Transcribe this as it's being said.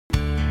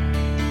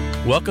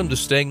Welcome to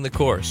Staying the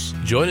Course.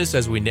 Join us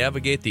as we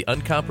navigate the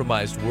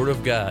uncompromised Word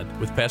of God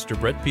with Pastor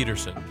Brett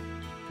Peterson.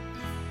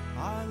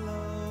 I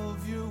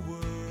love your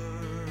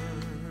word.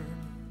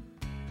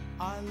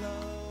 I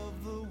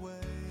love the way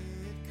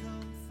it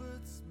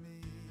comforts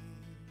me.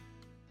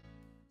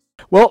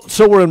 Well,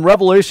 so we're in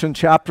Revelation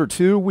chapter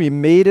 2. We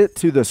made it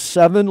to the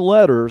 7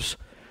 letters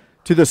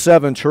to the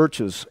 7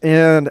 churches.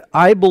 And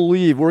I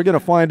believe we're going to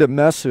find a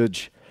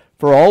message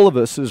for all of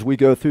us as we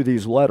go through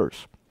these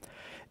letters.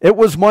 It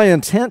was my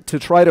intent to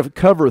try to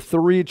cover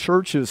 3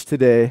 churches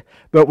today,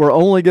 but we're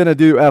only going to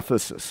do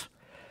Ephesus.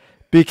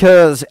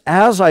 Because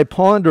as I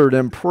pondered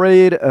and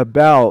prayed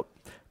about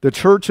the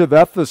church of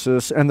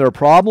Ephesus and their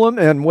problem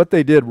and what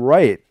they did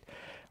right,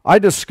 I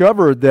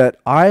discovered that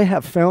I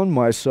have found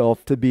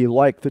myself to be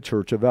like the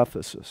church of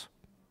Ephesus.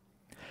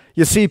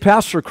 You see,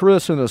 Pastor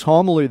Chris in his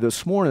homily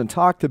this morning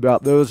talked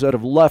about those that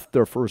have left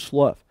their first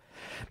love.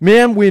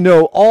 Man, we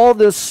know all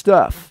this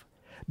stuff.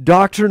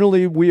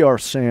 Doctrinally, we are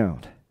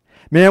sound.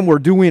 Man, we're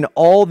doing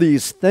all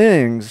these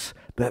things,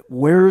 but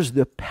where's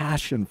the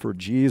passion for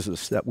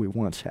Jesus that we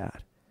once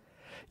had?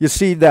 You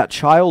see, that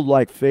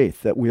childlike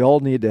faith that we all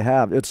need to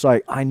have, it's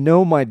like, I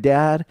know my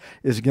dad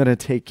is going to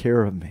take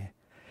care of me.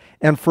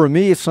 And for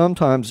me,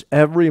 sometimes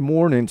every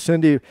morning,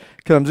 Cindy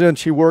comes in,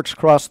 she works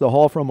across the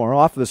hall from our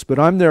office, but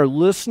I'm there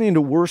listening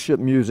to worship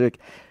music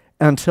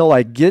until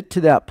I get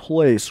to that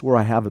place where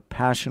I have a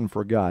passion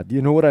for God. Do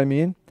you know what I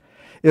mean?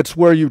 It's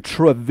where you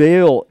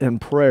travail in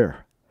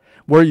prayer,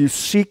 where you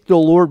seek the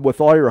Lord with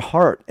all your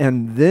heart,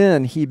 and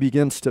then He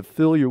begins to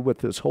fill you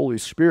with His Holy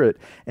Spirit,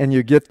 and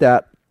you get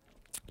that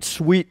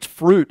sweet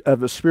fruit of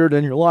the Spirit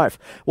in your life.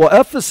 Well,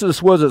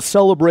 Ephesus was a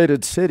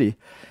celebrated city.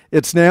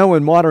 It's now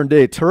in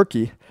modern-day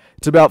Turkey.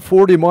 It's about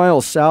 40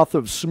 miles south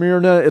of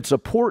Smyrna. It's a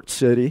port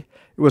city.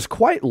 It was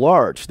quite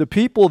large. The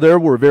people there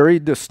were very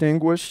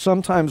distinguished.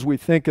 Sometimes we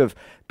think of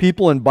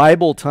people in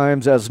Bible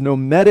times as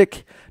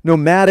nomadic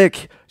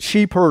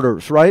sheep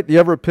herders, right? Do you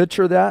ever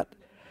picture that?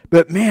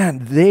 But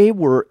man, they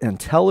were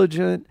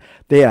intelligent.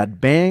 They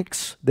had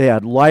banks. They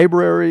had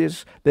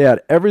libraries. They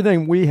had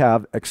everything we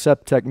have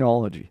except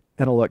technology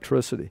and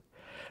electricity.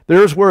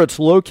 There's where it's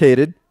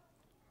located,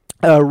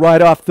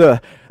 right off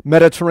the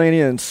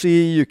Mediterranean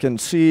Sea. You can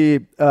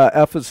see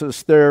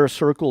Ephesus there,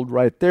 circled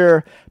right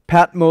there.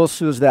 Patmos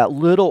is that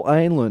little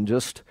island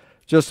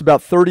just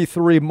about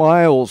 33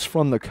 miles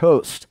from the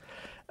coast.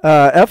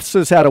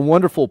 Ephesus had a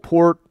wonderful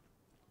port.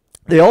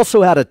 They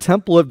also had a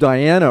temple of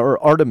Diana or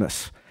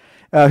Artemis.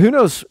 Who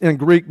knows in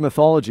Greek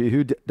mythology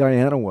who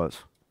Diana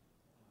was?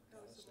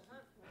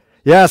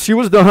 Yeah, she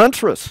was the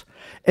huntress.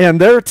 And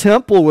their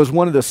temple was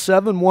one of the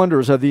 7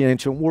 wonders of the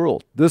ancient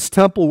world. This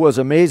temple was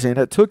amazing.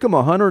 It took them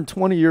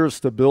 120 years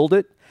to build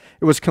it.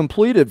 It was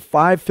completed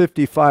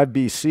 555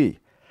 BC.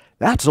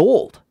 That's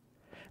old.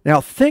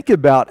 Now think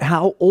about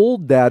how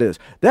old that is.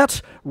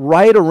 That's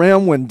right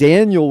around when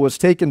Daniel was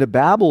taken to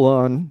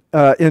Babylon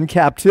in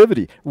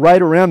captivity.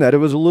 Right around that. It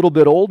was a little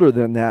bit older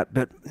than that.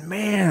 But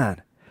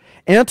man,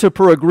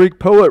 Antipater, a Greek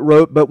poet,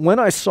 wrote, "But when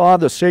I saw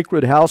the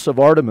sacred house of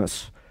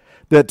Artemis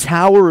that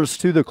towers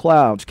to the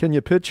clouds," can you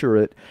picture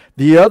it?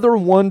 "The other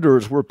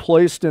wonders were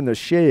placed in the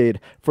shade,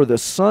 for the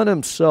sun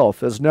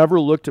himself has never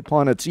looked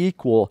upon its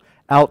equal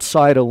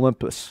outside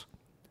Olympus."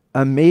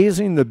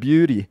 Amazing the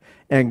beauty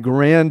and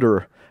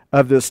grandeur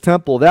of this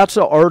temple. That's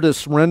an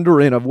artist's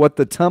rendering of what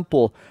the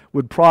temple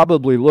would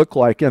probably look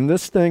like, and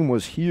this thing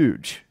was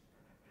huge.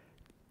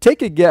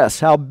 Take a guess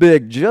how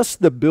big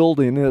just the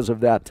building is of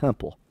that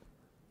temple.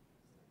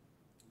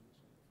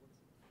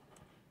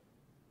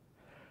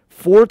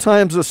 4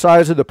 times the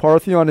size of the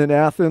Parthenon in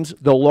Athens,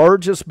 the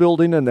largest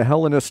building in the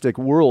Hellenistic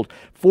world,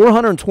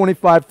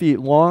 425 feet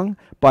long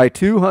by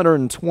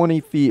 220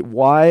 feet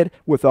wide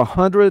with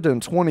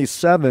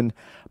 127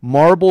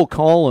 marble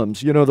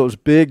columns. You know those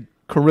big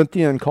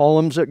Corinthian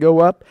columns that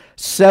go up?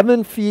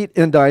 7 feet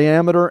in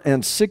diameter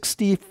and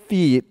 60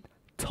 feet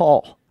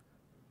tall.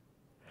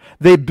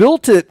 They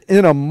built it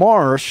in a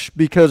marsh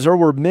because there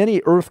were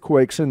many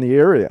earthquakes in the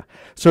area.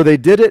 So they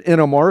did it in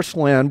a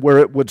marshland where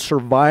it would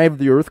survive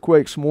the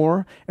earthquakes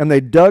more, and they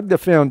dug the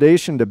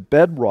foundation to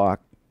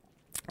bedrock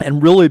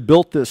and really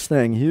built this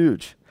thing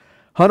huge.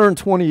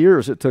 120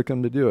 years it took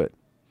them to do it.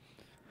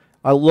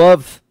 I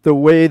love the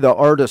way the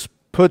artist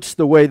puts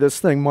the way this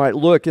thing might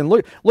look. And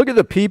look at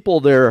the people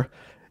there,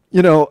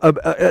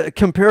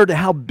 compared to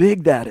how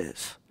big that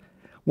is.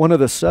 One of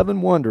the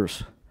 7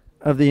 wonders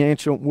of the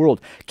ancient world.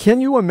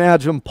 Can you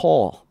imagine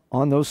Paul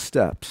on those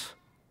steps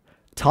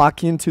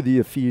talking to the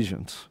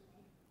Ephesians,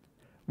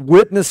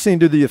 witnessing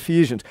to the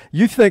Ephesians?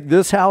 You think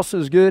this house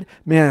is good?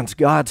 Man,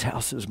 God's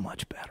house is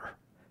much better.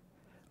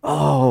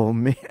 Oh,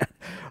 man.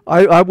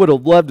 I would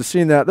have loved to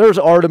see that. There's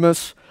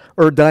Artemis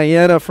or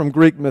Diana from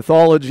Greek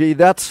mythology.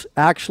 That's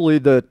actually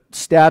the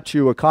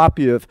statue, a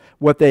copy of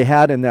what they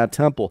had in that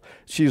temple.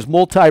 She's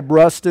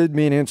multi-breasted,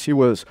 meaning she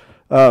was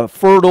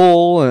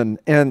fertile,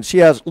 and she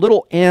has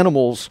little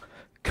animals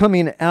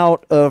coming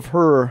out of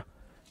her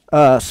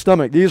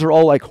stomach. These are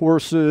all like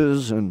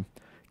horses and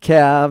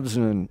calves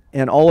and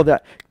all of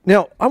that.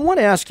 Now, I want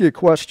to ask you a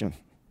question.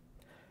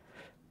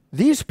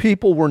 These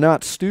people were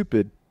not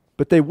stupid,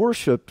 but they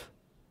worshiped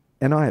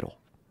an idol.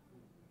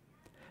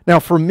 Now,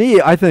 for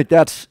me, I think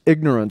that's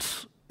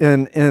ignorance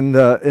in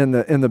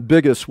the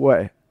biggest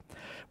way.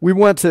 We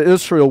went to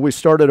Israel. We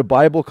started a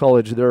Bible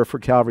college there for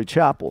Calvary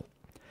Chapel.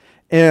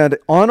 And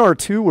on our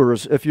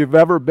tours, if you've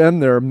ever been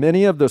there,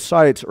 many of the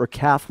sites are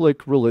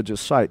Catholic religious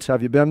sites.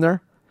 Have you been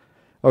there?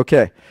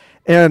 Okay.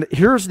 And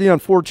here's the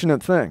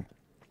unfortunate thing.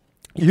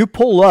 You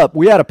pull up,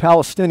 we had a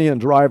Palestinian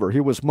driver. He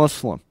was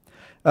Muslim.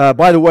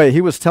 By the way,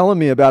 he was telling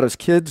me about his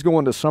kids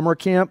going to summer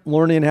camp,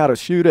 learning how to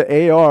shoot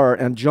an AR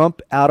and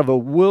jump out of a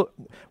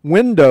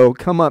window,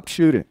 come up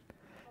shooting.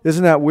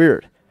 Isn't that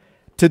weird?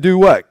 To do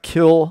what?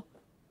 Kill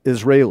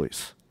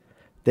Israelis.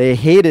 They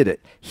hated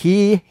it.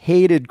 He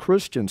hated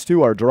Christians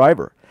too, our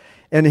driver.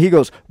 And he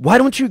goes, why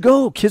don't you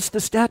go kiss the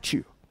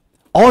statue?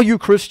 All you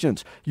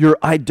Christians, you're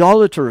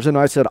idolaters. And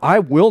I said, I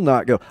will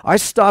not go. I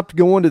stopped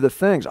going to the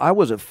things. I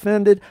was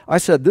offended. I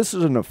said, this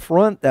is an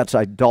affront. That's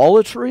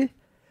idolatry.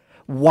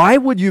 Why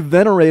would you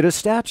venerate a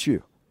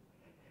statue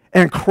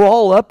and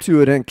crawl up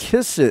to it and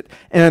kiss it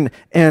and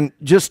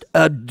just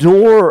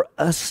adore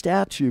a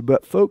statue?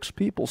 But folks,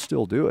 people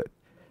still do it.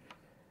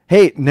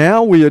 Hey,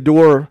 now we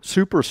adore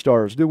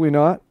superstars, do we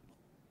not?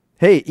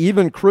 Hey,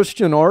 even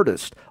Christian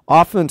artists,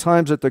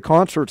 oftentimes at the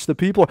concerts, the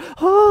people are,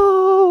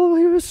 oh,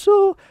 he was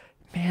so...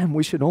 Man,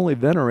 we should only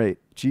venerate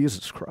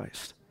Jesus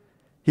Christ.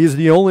 He's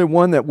the only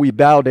one that we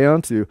bow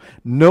down to.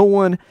 No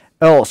one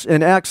else.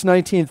 In Acts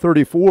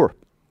 19:34,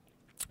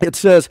 it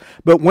says,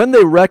 but when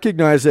they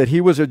recognized that he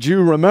was a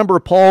Jew, remember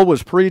Paul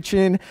was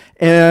preaching,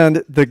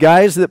 and the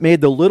guys that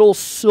made the little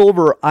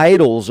silver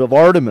idols of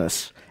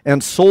Artemis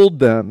and sold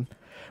them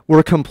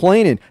were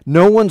complaining,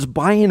 no one's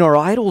buying our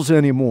idols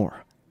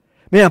anymore.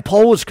 Man,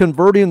 Paul was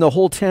converting the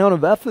whole town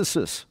of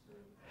Ephesus.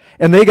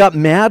 And they got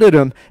mad at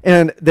him,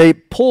 and they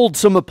pulled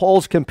some of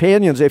Paul's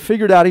companions. They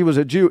figured out he was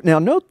a Jew. Now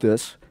note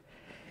this.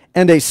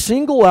 And a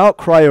single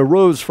outcry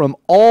arose from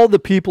all the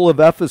people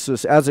of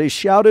Ephesus as they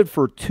shouted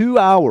for 2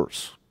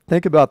 hours.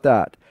 Think about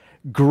that.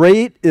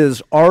 Great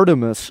is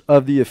Artemis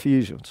of the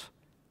Ephesians.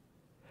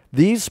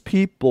 These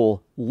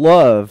people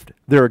loved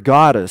their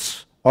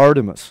goddess,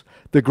 Artemis,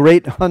 the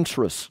great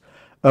huntress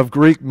of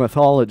Greek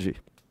mythology.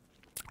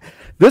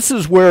 This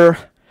is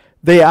where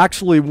they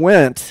actually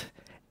went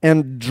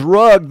and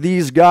drugged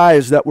these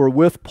guys that were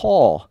with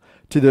Paul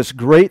to this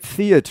great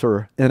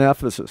theater in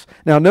Ephesus.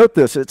 Now note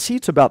this, it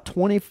seats about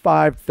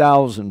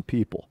 25,000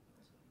 people.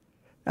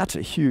 That's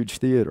a huge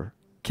theater.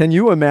 Can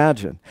you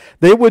imagine?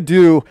 They would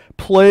do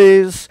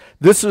plays.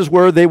 This is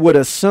where they would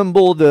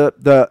assemble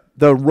the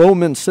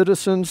Roman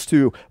citizens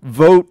to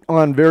vote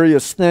on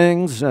various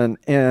things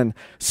and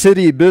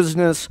city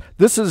business.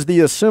 This is the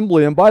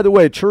assembly. And by the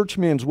way, church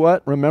means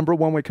what? Remember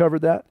when we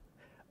covered that?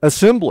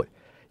 Assembly.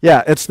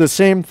 Yeah, it's the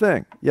same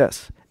thing.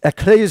 Yes,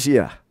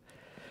 ecclesia.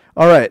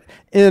 All right.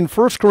 In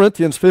 1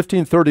 Corinthians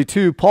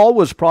 15:32, Paul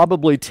was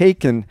probably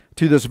taken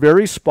to this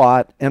very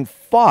spot and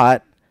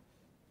fought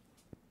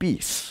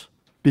beasts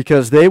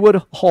because they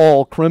would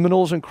haul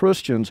criminals and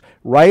Christians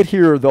right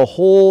here. The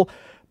whole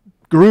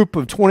group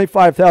of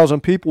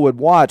 25,000 people would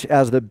watch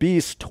as the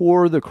beasts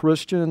tore the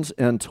Christians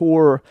and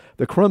tore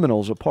the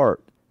criminals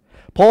apart.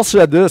 Paul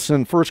said this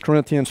in 1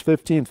 Corinthians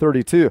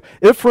 15:32,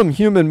 if from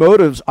human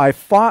motives I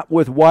fought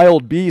with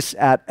wild beasts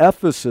at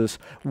Ephesus,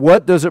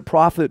 what does it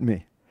profit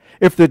me?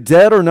 If the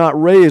dead are not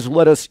raised,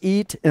 let us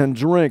eat and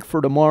drink,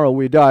 for tomorrow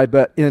we die.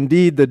 But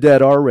indeed the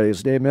dead are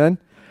raised. Amen?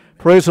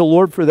 Praise the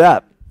Lord for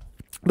that.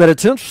 But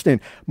it's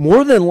interesting.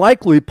 More than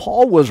likely,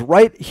 Paul was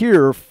right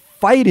here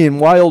fighting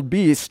wild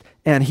beasts,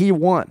 and he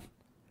won.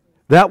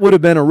 That would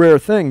have been a rare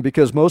thing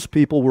because most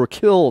people were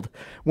killed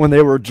when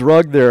they were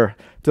drugged there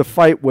to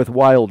fight with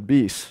wild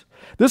beasts.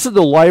 This is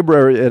the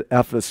library at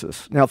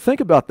Ephesus. Now think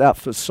about that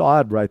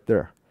facade right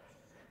there.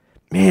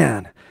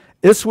 Man,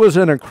 this was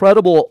an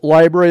incredible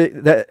library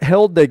that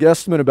held, they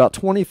guesstimate, about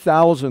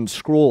 20,000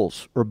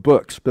 scrolls or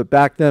books, but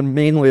back then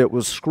mainly it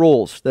was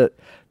scrolls that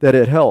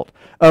it held,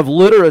 of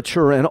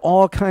literature and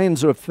all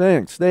kinds of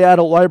things. They had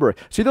a library.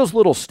 See those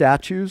little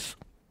statues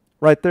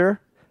right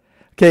there?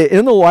 Okay,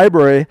 in the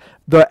library,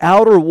 the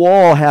outer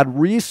wall had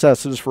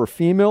recesses for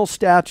female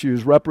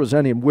statues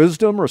representing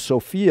wisdom or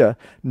Sophia,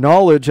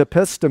 knowledge,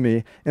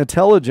 episteme,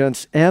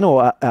 intelligence,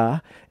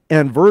 anoia,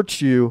 and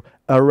virtue,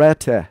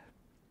 arete.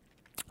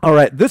 All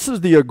right, this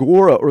is the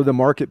agora or the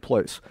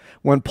marketplace.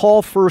 When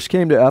Paul first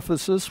came to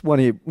Ephesus, when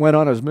he went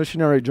on his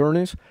missionary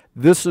journeys,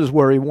 this is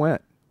where he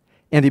went.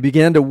 And he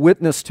began to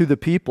witness to the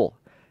people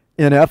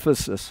in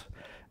Ephesus.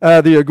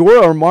 The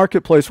agora or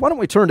marketplace, why don't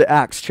we turn to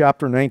Acts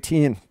chapter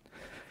 19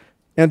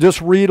 and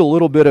just read a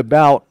little bit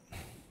about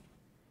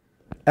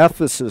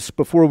Ephesus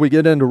before we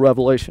get into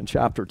Revelation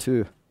chapter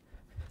 2.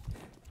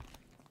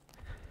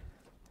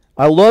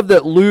 I love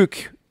that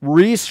Luke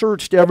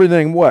researched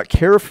everything,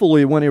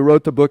 carefully when he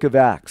wrote the book of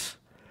Acts.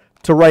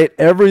 To write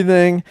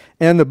everything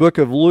in the book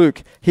of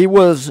Luke, he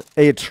was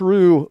a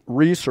true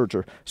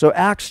researcher. So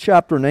Acts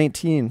chapter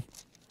 19,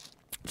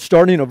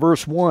 starting at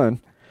verse 1,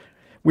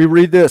 we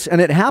read this,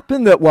 and it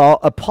happened that while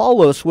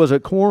Apollos was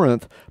at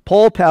Corinth,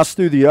 Paul passed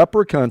through the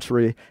upper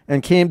country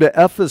and came to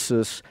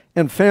Ephesus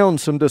and found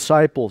some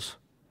disciples.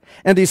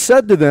 And he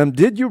said to them,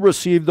 "Did you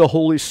receive the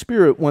Holy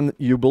Spirit when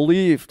you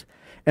believed?"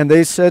 And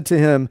they said to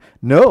him,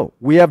 "No,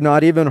 we have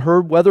not even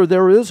heard whether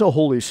there is a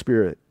Holy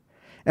Spirit."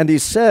 And he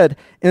said,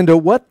 "Into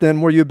what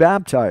then were you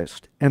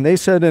baptized?" And they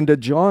said, "Into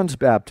John's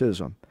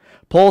baptism."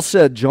 Paul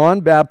said, "John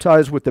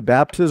baptized with the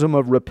baptism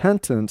of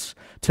repentance,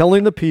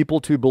 telling the people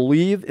to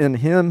believe in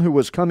him who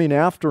was coming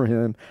after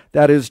him,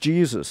 that is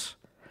Jesus."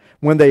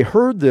 When they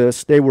heard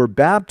this, they were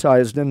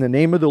baptized in the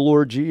name of the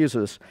Lord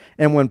Jesus.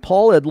 And when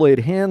Paul had laid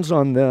hands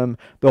on them,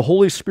 the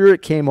Holy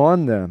Spirit came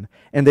on them,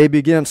 and they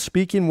began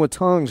speaking with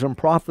tongues and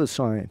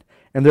prophesying.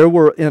 And there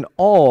were in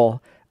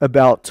all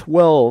about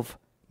 12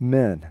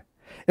 men.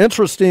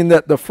 Interesting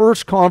that the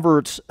first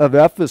converts of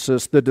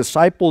Ephesus, the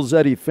disciples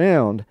that he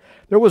found,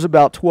 there was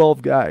about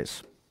 12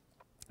 guys.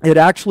 It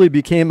actually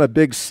became a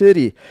big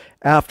city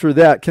after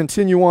that.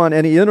 Continue on,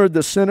 and he entered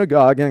the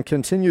synagogue and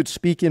continued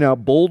speaking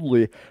out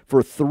boldly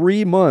for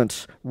 3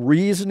 months,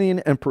 reasoning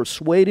and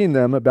persuading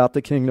them about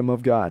the kingdom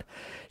of God.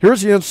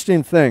 Here's the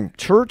interesting thing.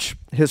 Church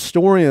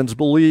historians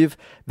believe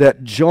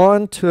that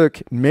John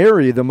took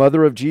Mary, the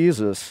mother of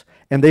Jesus,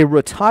 and they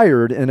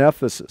retired in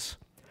Ephesus.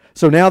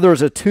 So now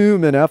there's a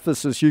tomb in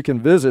Ephesus you can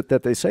visit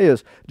that they say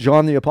is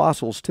John the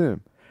Apostle's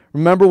tomb.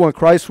 Remember when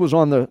Christ was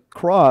on the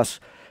cross,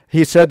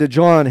 he said to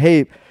John,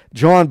 "Hey,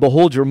 John,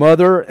 behold your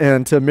mother,"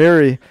 and to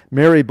Mary,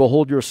 "Mary,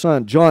 behold your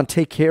son." "John,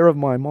 take care of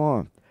my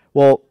mom."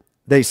 Well,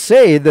 they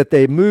say that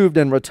they moved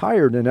and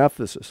retired in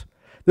Ephesus.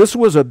 This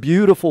was a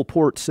beautiful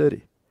port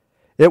city.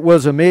 It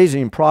was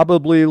amazing,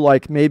 probably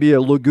like maybe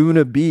a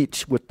Laguna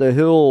Beach with the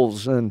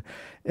hills and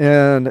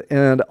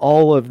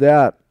all of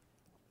that.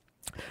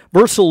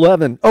 Verse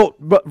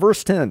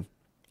 10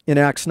 in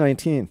Acts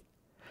 19.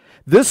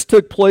 This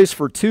took place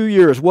for 2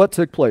 years. What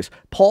took place?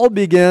 Paul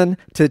began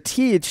to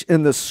teach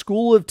in the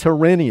school of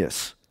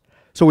Tyrannus.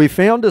 So he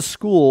found a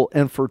school,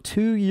 and for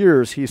 2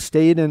 years he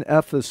stayed in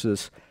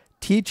Ephesus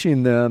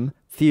teaching them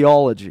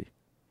theology.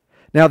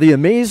 Now the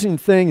amazing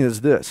thing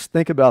is this.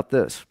 Think about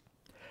this.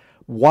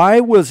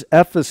 Why was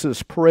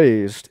Ephesus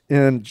praised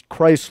in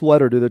Christ's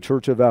letter to the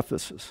church of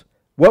Ephesus?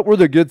 What were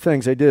the good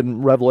things they did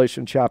in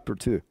Revelation chapter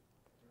 2?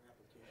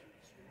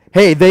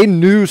 Hey, they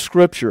knew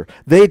Scripture.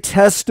 They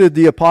tested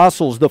the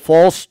apostles, the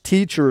false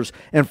teachers,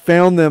 and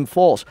found them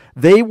false.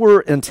 They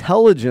were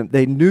intelligent.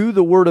 They knew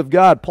the Word of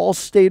God. Paul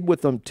stayed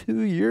with them 2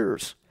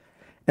 years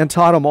and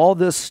taught them all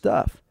this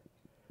stuff.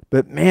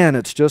 But man,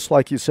 it's just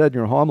like you said in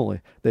your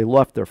homily. They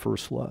left their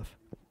first love.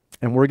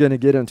 And we're going to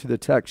get into the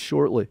text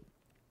shortly.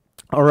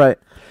 All right.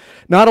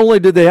 Not only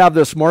did they have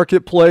this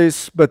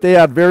marketplace, but they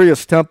had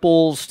various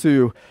temples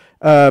to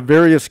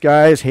various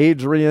guys,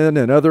 Hadrian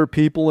and other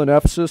people in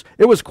Ephesus.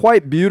 It was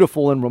quite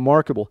beautiful and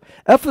remarkable.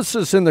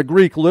 Ephesus in the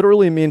Greek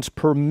literally means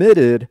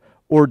permitted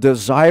or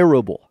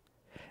desirable.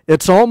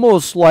 It's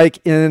almost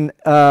like in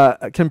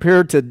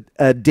compared to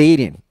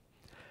dating.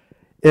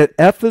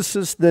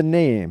 Ephesus, the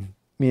name,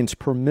 means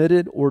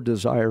permitted or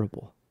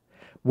desirable.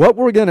 What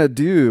we're going to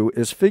do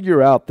is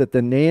figure out that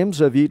the names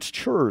of each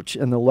church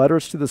in the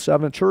letters to the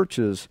 7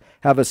 churches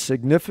have a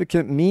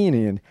significant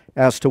meaning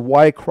as to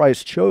why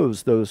Christ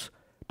chose those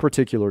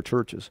particular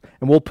churches.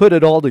 And we'll put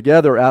it all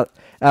together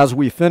as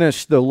we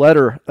finish the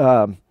letter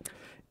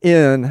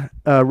in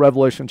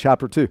Revelation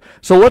chapter 2.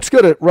 So let's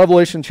go to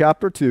Revelation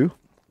chapter 2,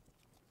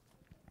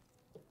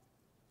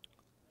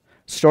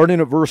 starting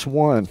at verse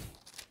 1,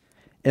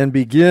 and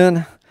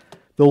begin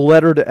the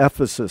letter to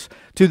Ephesus.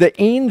 To the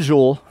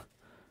angel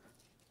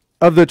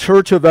of the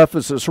church of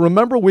Ephesus.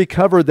 Remember, we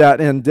covered that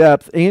in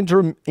depth.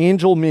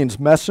 Angel means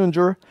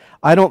messenger.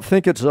 I don't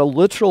think it's a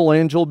literal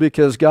angel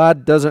because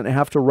God doesn't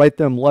have to write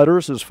them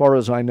letters as far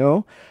as I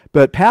know,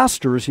 but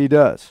pastors, he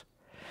does.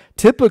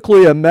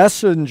 Typically, a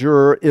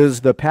messenger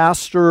is the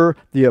pastor,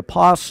 the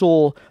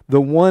apostle,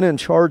 the one in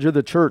charge of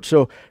the church.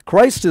 So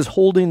Christ is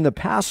holding the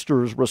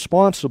pastors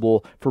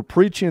responsible for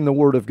preaching the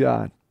word of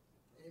God.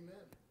 Amen.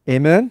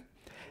 Amen?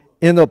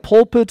 In the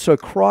pulpits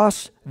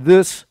across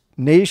this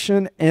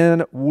nation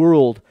and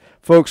world,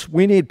 folks,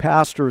 we need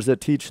pastors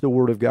that teach the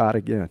word of God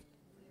again.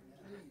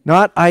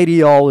 Not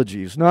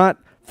ideologies, not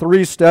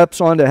 3 steps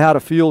on to how to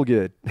feel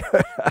good.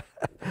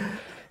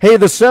 Hey,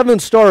 the 7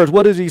 stars,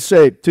 what does he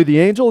say? To the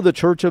angel of the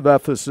church of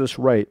Ephesus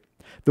write,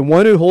 the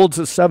one who holds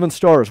the 7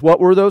 stars. What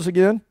were those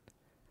again?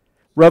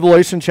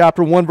 Revelation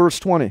chapter 1, verse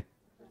 20.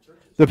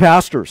 The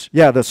pastors.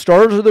 Yeah, the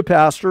stars are the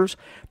pastors.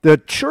 The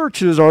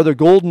churches are the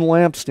golden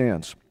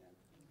lampstands.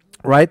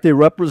 Right? They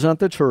represent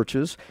the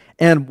churches,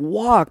 and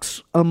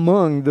walks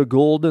among the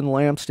golden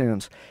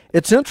lampstands.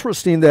 It's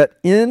interesting that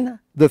in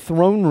the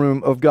throne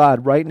room of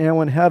God right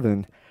now in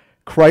heaven,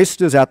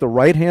 Christ is at the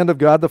right hand of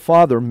God the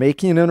Father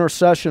making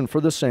intercession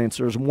for the saints.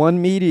 There's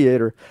one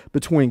mediator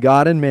between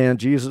God and man,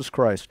 Jesus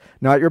Christ.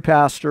 Not your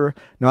pastor,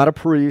 not a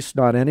priest,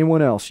 not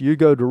anyone else. You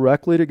go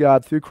directly to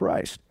God through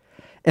Christ.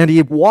 And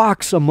he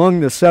walks among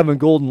the 7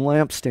 golden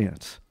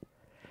lampstands.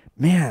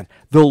 Man,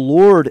 the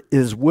Lord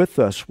is with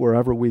us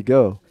wherever we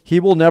go.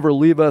 He will never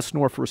leave us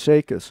nor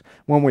forsake us.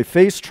 When we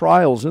face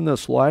trials in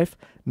this life,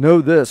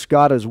 know this,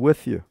 God is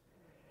with you.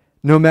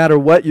 No matter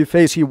what you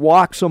face, he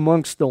walks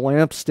amongst the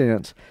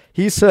lampstands.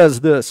 He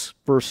says this,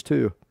 verse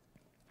 2.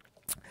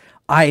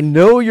 I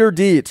know your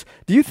deeds.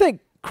 Do you think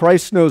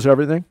Christ knows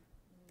everything?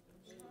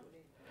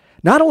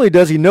 Not only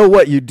does he know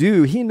what you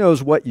do, he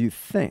knows what you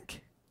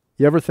think.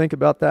 You ever think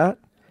about that?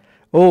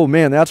 Oh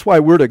man, that's why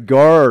we're to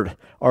guard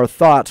our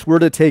thoughts. We're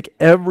to take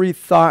every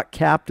thought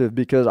captive,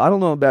 because I don't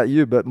know about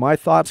you, but my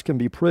thoughts can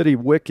be pretty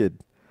wicked.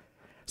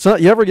 So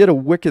you ever get a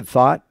wicked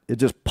thought? It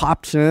just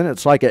pops in.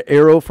 It's like an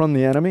arrow from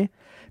the enemy.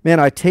 Man,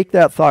 I take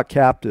that thought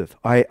captive.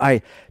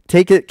 I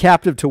take it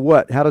captive to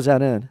what? How does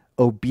that end?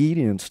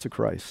 Obedience to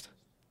Christ.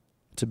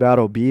 It's about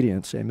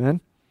obedience. Amen.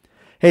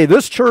 Hey,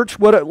 this church,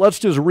 let's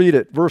just read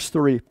it. Verse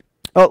 3.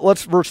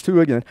 Let's verse 2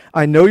 again.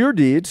 I know your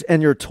deeds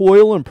and your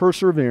toil and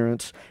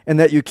perseverance, and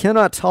that you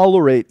cannot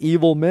tolerate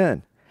evil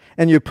men.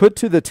 And you put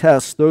to the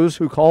test those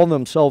who call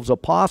themselves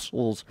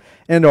apostles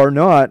and are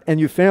not, and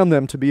you found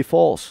them to be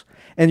false.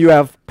 And you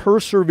have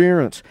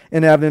perseverance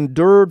and have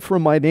endured for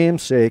my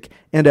name's sake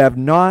and have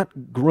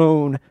not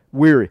grown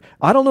weary.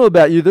 I don't know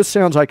about you, this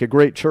sounds like a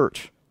great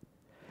church.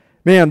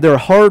 Man, they're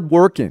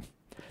hardworking.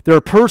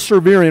 They're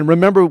persevering.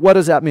 Remember, what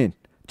does that mean?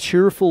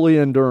 Cheerfully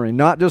enduring,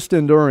 not just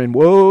enduring.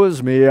 Woe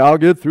is me, I'll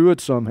get through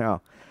it somehow.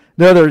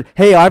 No,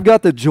 hey, I've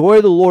got the joy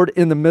of the Lord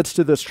in the midst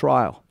of this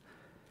trial.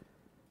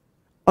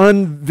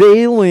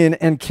 Unveiling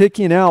and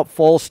kicking out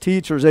false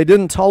teachers. They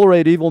didn't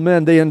tolerate evil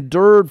men. They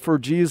endured for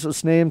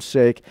Jesus' name's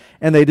sake,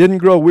 and they didn't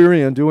grow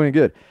weary in doing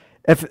good.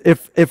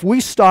 If we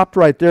stopped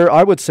right there,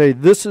 I would say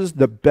this is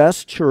the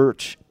best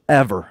church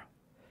ever.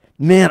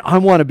 Man, I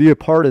want to be a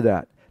part of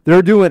that.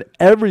 They're doing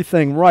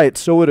everything right,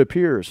 so it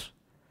appears.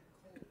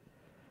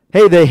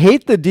 Hey, they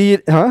hate the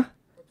deed, huh?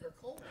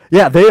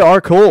 Yeah, they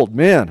are cold,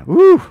 man.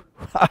 Woo.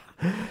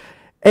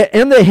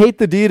 And they hate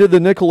the deed of the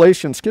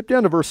Nicolaitans. Skip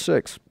down to verse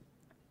 6.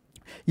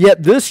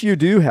 Yet this you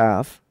do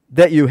have,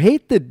 that you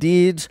hate the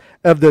deeds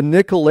of the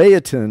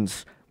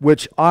Nicolaitans,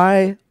 which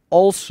I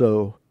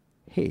also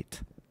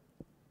hate.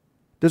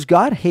 Does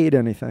God hate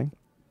anything?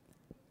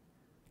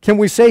 Can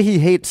we say he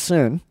hates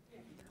sin?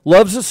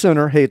 Loves a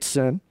sinner, hates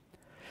sin.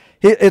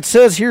 It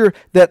says here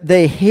that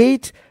they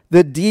hate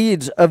the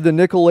deeds of the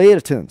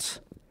Nicolaitans.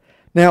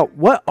 Now,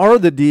 what are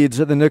the deeds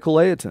of the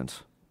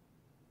Nicolaitans?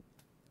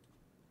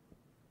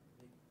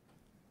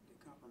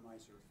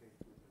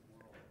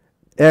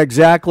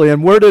 Exactly.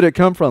 And where did it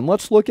come from?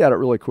 Let's look at it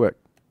really quick,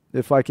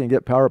 if I can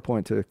get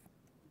PowerPoint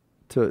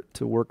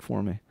to work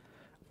for me.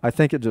 I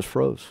think it just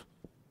froze.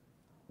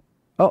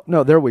 Oh,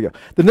 no, there we go.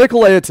 The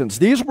Nicolaitans,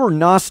 these were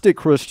Gnostic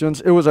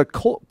Christians. It was a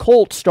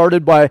cult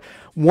started by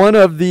one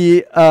of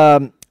the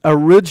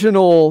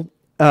original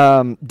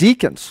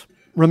deacons.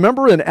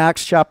 Remember in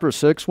Acts chapter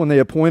 6 when they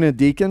appointed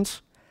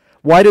deacons?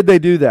 Why did they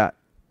do that?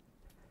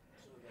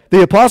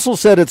 The apostles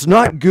said it's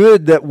not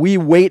good that we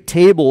wait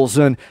tables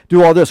and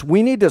do all this.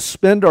 We need to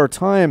spend our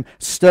time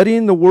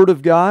studying the Word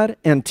of God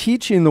and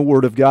teaching the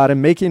Word of God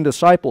and making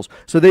disciples.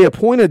 So they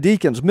appointed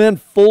deacons, men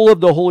full of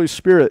the Holy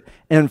Spirit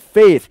and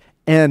faith.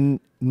 And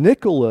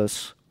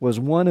Nicholas was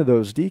one of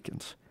those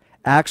deacons.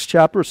 Acts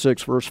chapter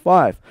 6, verse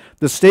 5.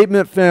 The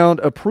statement found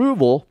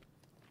approval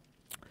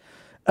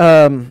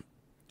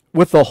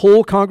with the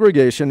whole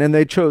congregation, and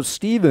they chose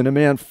Stephen, a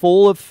man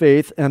full of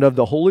faith and of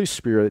the Holy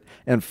Spirit,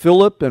 and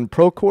Philip, and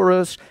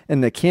Prochorus,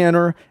 and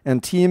Nicanor,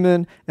 and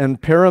Timon,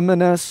 and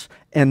Paramenes,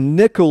 and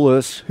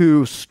Nicholas,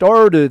 who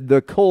started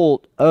the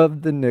cult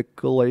of the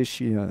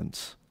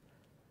Nicolaitans.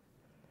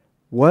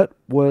 What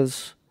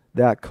was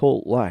that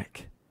cult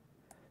like?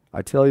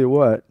 I tell you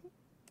what,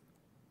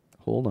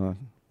 hold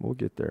on, we'll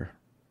get there.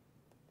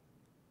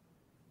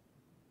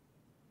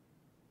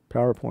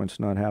 PowerPoint's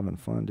not having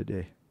fun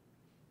today.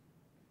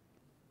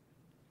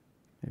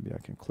 Maybe I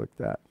can click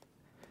that.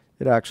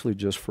 It actually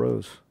just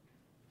froze.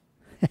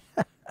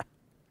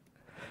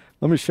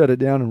 Let me shut it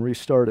down and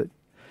restart it.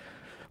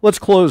 Let's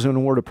close in a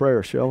word of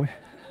prayer, shall we? I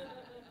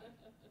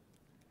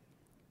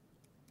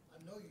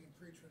know you can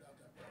preach without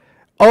that.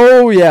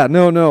 Oh, yeah.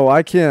 No,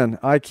 I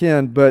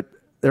can. But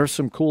there's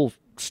some cool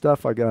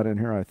stuff I got in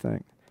here, I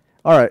think.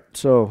 All right,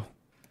 so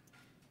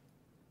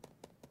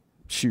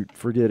shoot,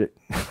 forget it.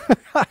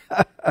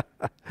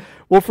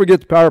 We'll forget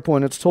the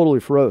PowerPoint. It's totally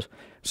froze.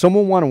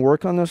 Someone want to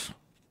work on this?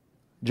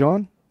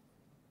 John?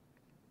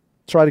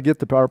 Try to get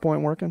the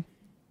PowerPoint working?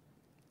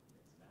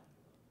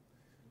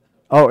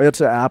 Oh,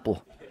 it's an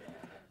Apple.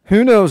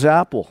 Who knows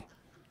Apple?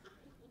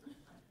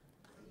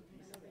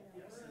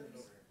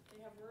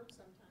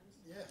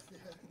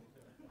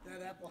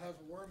 That apple has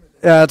a worm in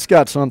it. Yeah, it's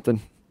got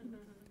something.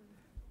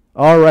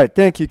 All right,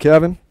 thank you,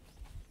 Kevin.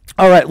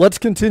 All right, let's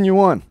continue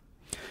on.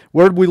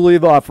 Where did we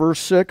leave off? Verse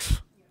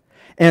 6?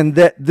 And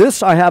that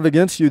this I have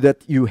against you,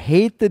 that you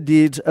hate the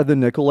deeds of the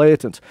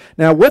Nicolaitans.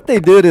 Now, what they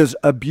did is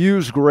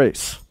abuse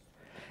grace.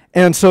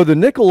 And so the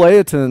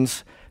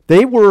Nicolaitans,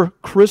 they were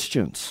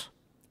Christians.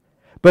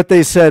 But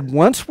they said,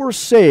 once we're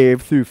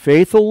saved through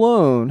faith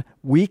alone,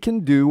 we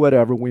can do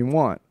whatever we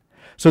want.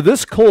 So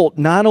this cult,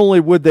 not only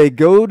would they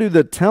go to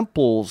the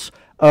temples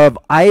of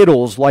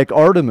idols like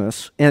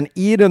Artemis and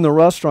eat in the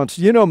restaurants,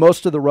 you know,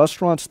 most of the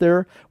restaurants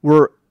there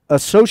were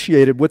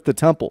associated with the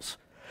temples.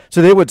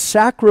 So they would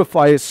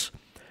sacrifice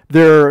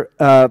bring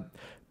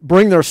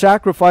their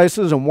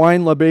sacrifices and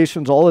wine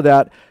libations, all of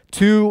that,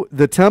 to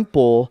the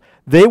temple.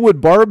 They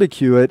would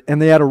barbecue it,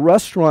 and they had a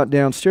restaurant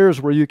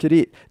downstairs where you could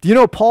eat. Do you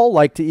know Paul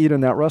liked to eat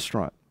in that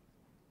restaurant?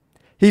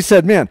 He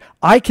said, man,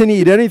 I can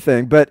eat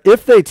anything, but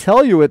if they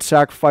tell you it's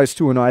sacrificed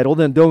to an idol,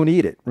 then don't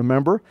eat it,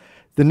 remember?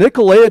 The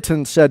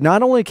Nicolaitans said,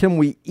 not only can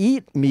we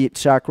eat meat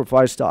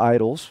sacrificed to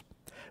idols,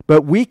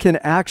 but we can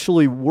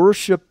actually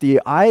worship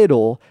the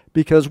idol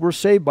because we're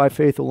saved by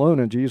faith alone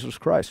in Jesus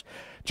Christ.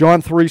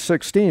 John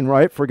 3:16,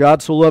 right? For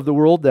God so loved the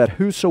world that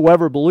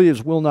whosoever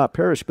believes will not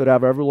perish but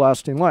have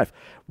everlasting life.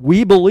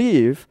 We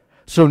believe,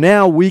 so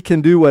now we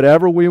can do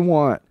whatever we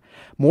want.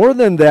 More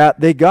than that,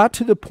 they got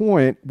to the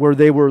point where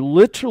they were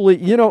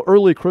literally, you know,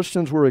 early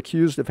Christians were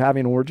accused of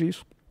having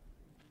orgies.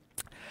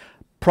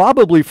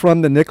 Probably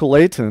from the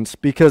Nicolaitans,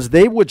 because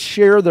they would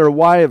share their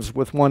wives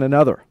with one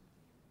another.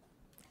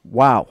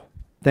 Wow.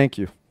 Thank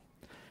you.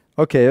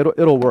 Okay,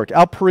 it'll work.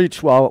 I'll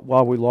preach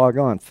while we log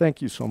on.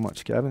 Thank you so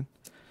much, Kevin.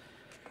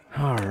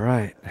 All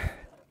right.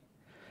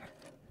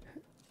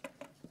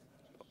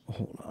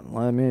 Hold on.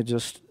 Let me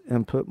just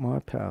input my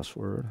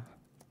password.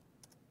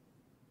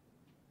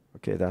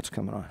 Okay, that's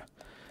coming on.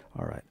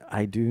 All right.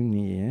 I do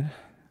need...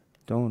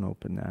 Don't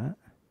open that.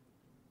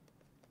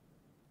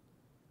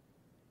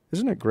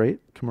 Isn't it great?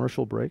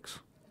 Commercial breaks.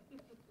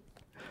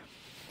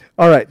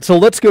 All right, so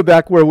let's go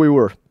back where we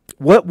were.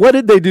 What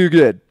did they do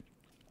good?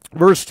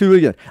 Verse 2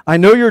 again. I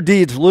know your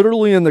deeds,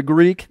 literally in the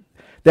Greek,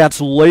 that's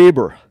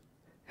labor.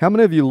 How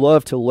many of you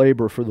love to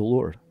labor for the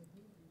Lord?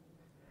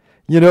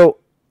 You know,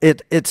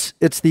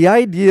 it's the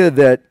idea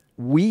that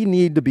we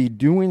need to be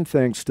doing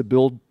things to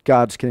build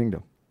God's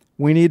kingdom.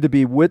 We need to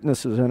be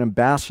witnesses and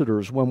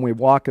ambassadors when we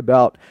walk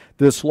about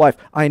this life.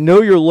 I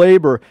know your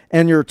labor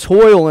and your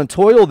toil, and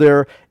toil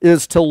there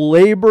is to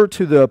labor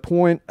to the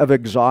point of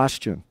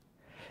exhaustion.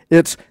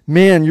 It's,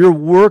 man, you're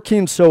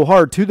working so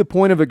hard to the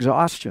point of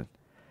exhaustion.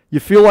 You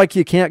feel like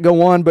you can't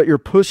go on, but you're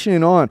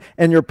pushing on,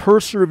 and you're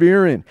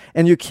persevering,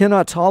 and you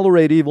cannot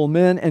tolerate evil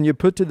men, and you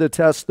put to the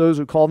test those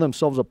who call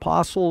themselves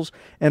apostles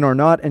and are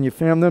not, and you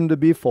found them to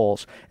be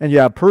false. And you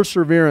have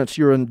perseverance,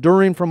 you're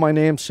enduring for my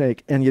name's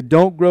sake, and you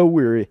don't grow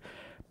weary.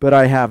 But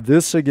I have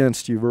this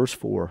against you, verse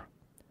 4.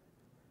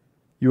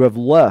 You have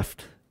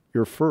left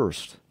your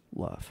first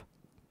love.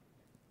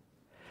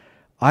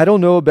 I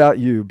don't know about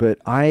you, but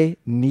I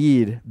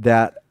need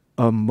that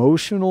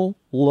emotional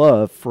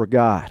love for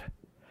God.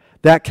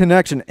 That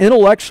connection.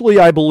 Intellectually,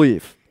 I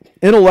believe.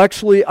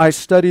 Intellectually, I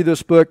study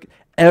this book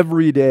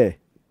every day.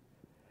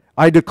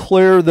 I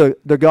declare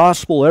the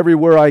gospel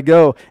everywhere I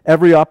go,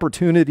 every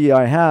opportunity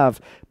I have.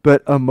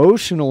 But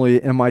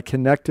emotionally, am I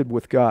connected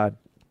with God?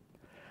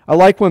 I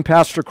like when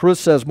Pastor Chris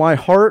says, my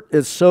heart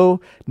is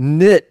so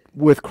knit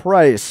with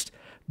Christ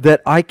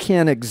that I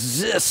can't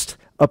exist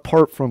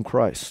apart from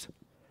Christ.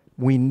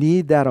 We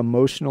need that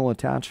emotional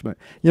attachment.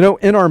 You know,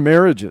 in our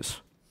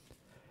marriages,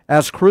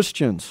 as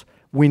Christians,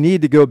 we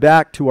need to go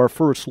back to our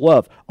first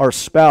love, our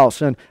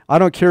spouse. And I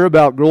don't care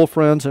about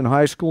girlfriends in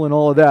high school and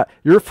all of that.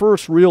 Your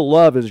first real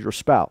love is your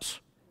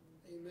spouse.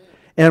 Amen.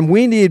 And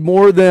we need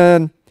more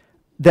than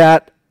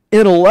that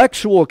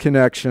intellectual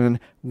connection.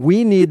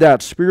 We need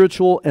that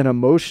spiritual and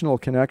emotional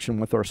connection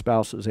with our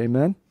spouses.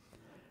 Amen?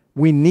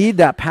 We need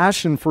that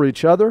passion for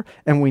each other,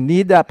 and we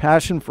need that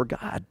passion for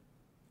God.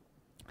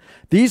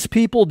 These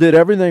people did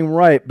everything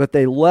right, but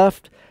they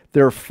left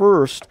their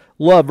first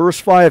love.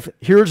 Verse 5,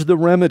 here's the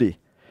remedy.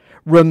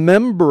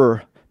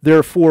 Remember,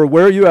 therefore,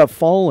 where you have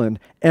fallen,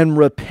 and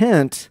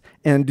repent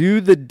and do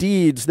the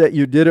deeds that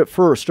you did at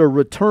first, or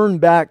return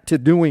back to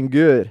doing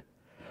good.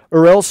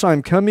 Or else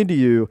I'm coming to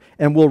you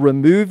and will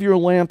remove your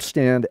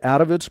lampstand out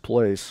of its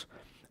place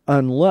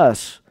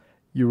unless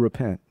you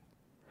repent.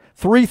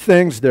 3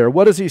 things there.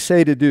 What does he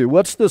say to do?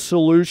 What's the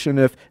solution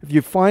if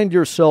you find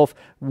yourself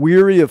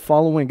weary of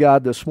following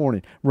God this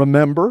morning?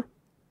 Remember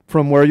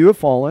from where you have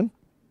fallen.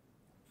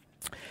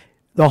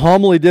 The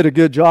homily did a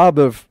good job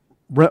of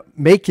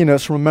making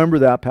us remember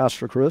that,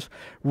 Pastor Chris.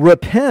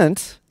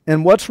 Repent,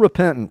 and what's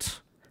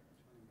repentance?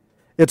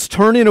 It's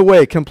turning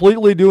away,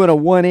 completely doing a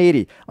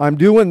 180. I'm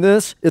doing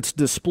this, it's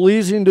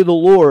displeasing to the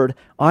Lord.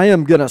 I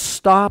am going to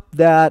stop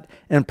that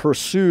and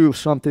pursue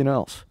something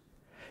else.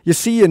 You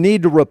see, you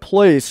need to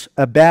replace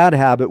a bad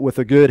habit with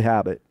a good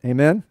habit.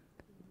 Amen?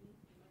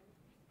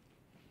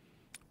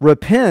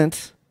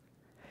 Repent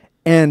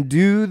and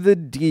do the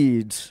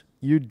deeds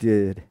you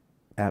did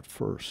at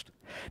first.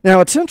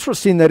 Now, it's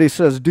interesting that he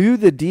says, do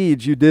the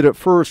deeds you did at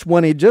first,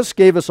 when he just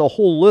gave us a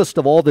whole list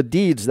of all the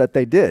deeds that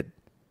they did.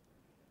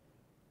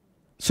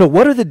 So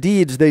what are the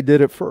deeds they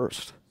did at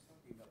first?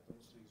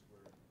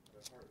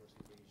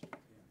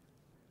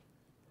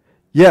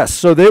 Yes,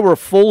 so they were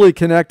fully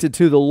connected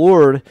to the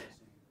Lord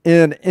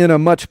in a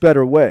much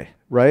better way,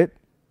 right?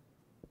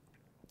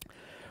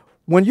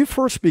 When you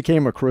first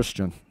became a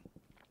Christian,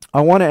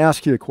 I want to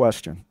ask you a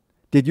question.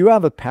 Did you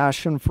have a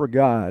passion for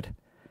God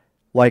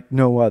like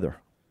no other?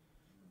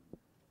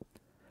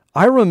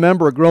 I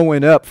remember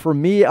growing up, for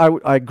me,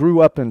 I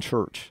grew up in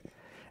church.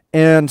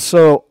 And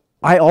so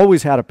I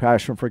always had a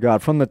passion for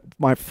God from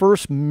my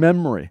first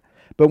memory.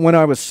 But when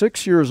I was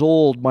 6 years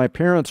old, my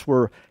parents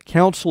were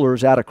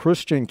counselors at a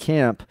Christian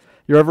camp.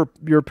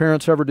 Your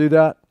parents ever do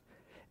that?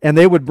 And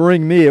they would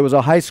bring me. It was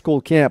a high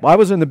school camp. I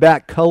was in the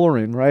back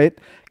coloring, right?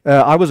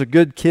 I was a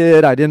good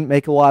kid. I didn't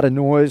make a lot of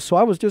noise, so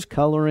I was just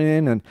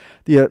coloring. And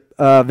the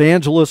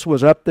evangelist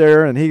was up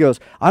there, and he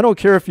goes, I don't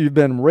care if you've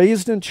been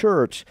raised in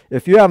church.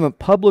 If you haven't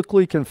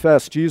publicly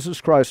confessed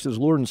Jesus Christ as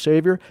Lord and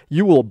Savior,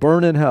 you will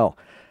burn in hell.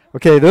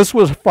 Okay, this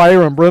was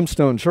fire and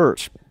brimstone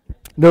church.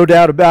 No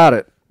doubt about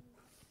it.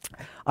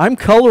 I'm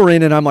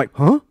coloring, and I'm like,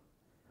 huh?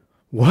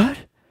 What?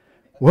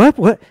 What?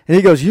 And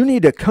he goes, you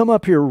need to come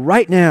up here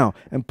right now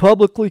and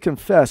publicly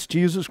confess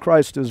Jesus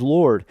Christ is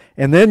Lord,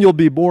 and then you'll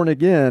be born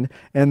again,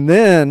 and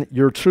then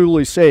you're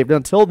truly saved.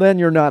 Until then,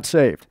 you're not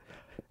saved.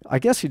 I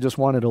guess he just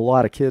wanted a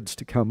lot of kids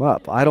to come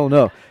up. I don't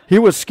know. He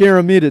was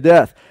scaring me to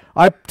death.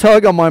 I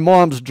tug on my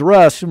mom's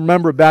dress.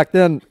 Remember back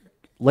then,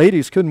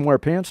 ladies couldn't wear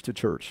pants to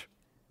church.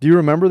 Do you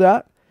remember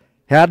that?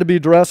 Had to be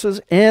dresses,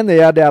 and they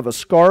had to have a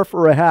scarf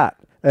or a hat,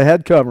 a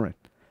head covering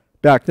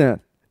back then.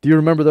 Do you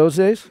remember those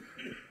days?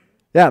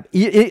 Yeah,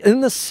 in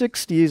the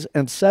 60s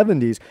and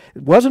 70s,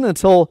 it wasn't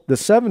until the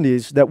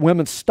 70s that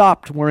women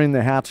stopped wearing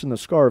the hats and the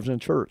scarves in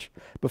church.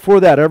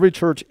 Before that, every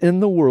church in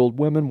the world,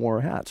 women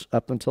wore hats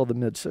up until the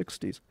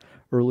mid-60s,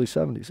 early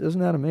 70s. Isn't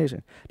that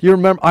amazing? Do you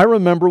remember? I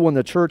remember when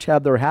the church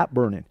had their hat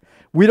burning.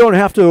 We don't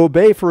have to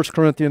obey 1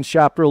 Corinthians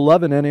chapter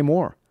 11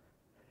 anymore.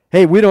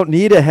 Hey, we don't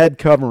need a head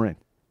covering.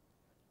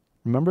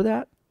 Remember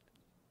that?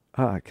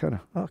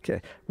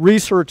 Okay.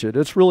 Research it.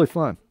 It's really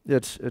fun.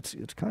 It's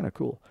kind of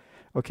cool.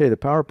 Okay, the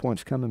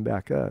PowerPoint's coming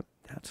back up.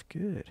 That's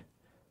good.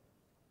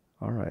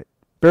 All right.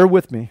 Bear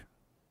with me.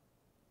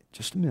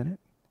 Just a minute.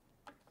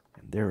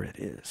 And there it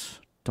is.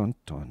 Dun,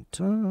 dun,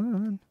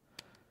 dun.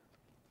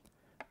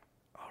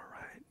 All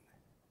right.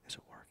 Is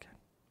it working?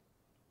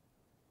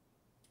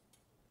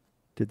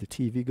 Did the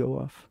TV go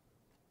off?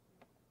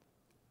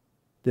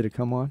 Did it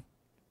come on?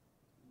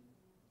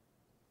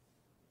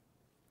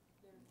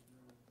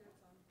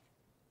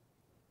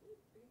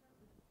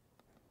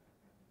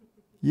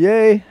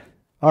 Yay.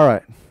 All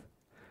right.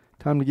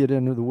 Time to get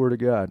into the Word of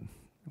God.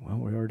 Well,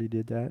 we already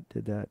did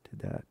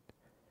that.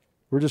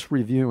 We're just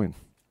reviewing.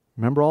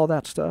 Remember all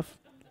that stuff?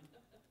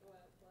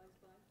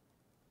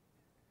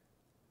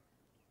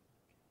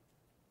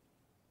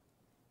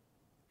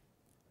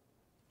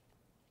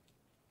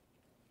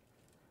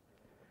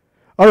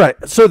 All right.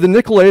 So the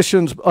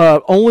Nicolaitans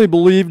only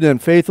believed in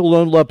faith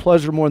alone, love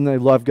pleasure more than they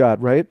love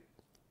God, right?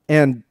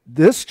 And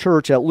this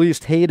church at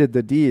least hated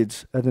the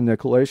deeds of the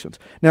Nicolaitans.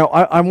 Now,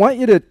 I want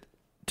you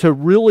to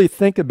really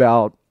think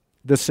about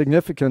the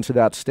significance of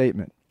that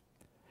statement.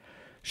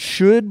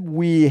 Should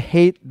we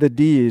hate the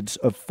deeds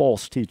of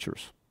false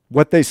teachers?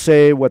 What they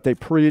say, what they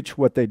preach,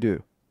 what they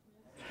do.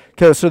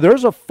 Okay, so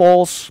there's a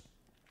false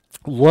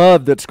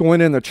love that's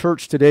going in the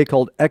church today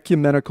called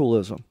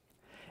ecumenicalism.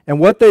 And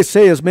what they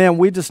say is, man,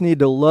 we just need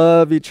to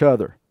love each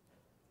other.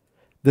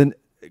 Then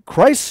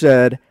Christ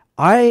said,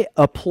 I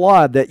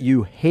applaud that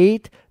you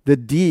hate the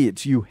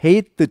deeds, you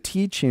hate the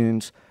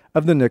teachings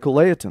of the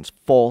Nicolaitans,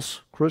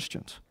 false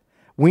Christians.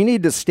 We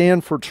need to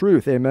stand for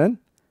truth, amen?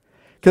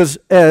 Because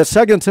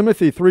 2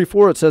 Timothy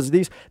 3:4, it says,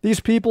 these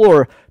people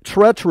are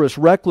treacherous,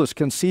 reckless,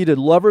 conceited,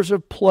 lovers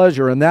of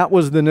pleasure, and that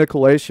was the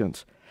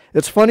Nicolaitans.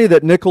 It's funny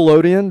that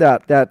Nickelodeon,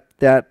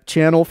 that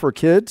channel for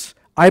kids,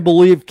 I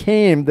believe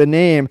came the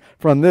name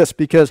from this,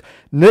 because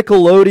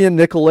Nickelodeon,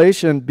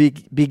 Nicolaitan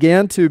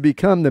began to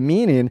become the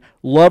meaning,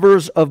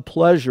 lovers of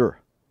pleasure.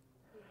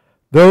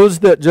 Those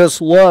that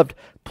just loved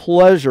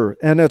pleasure.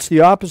 And it's the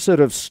opposite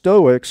of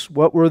Stoics.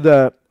 What were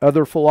the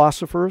other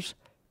philosophers?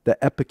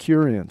 The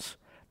Epicureans.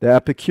 The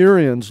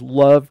Epicureans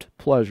loved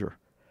pleasure.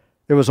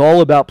 It was all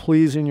about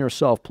pleasing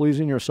yourself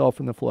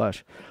in the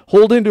flesh.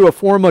 Holding to a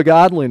form of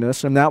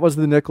godliness, and that was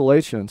the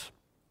Nicolaitans.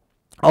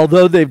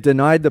 Although they've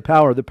denied the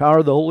power of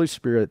the Holy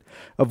Spirit,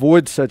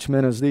 avoid such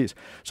men as these.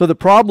 So the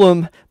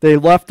problem, they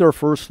left their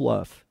first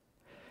love.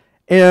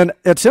 And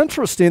it's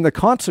interesting, the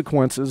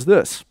consequence is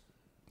this.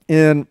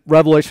 In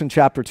Revelation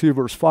chapter 2,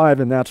 verse 5,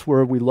 and that's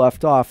where we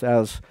left off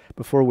as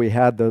before we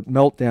had the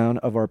meltdown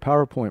of our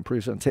PowerPoint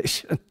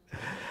presentation.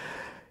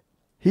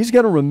 He's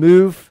going to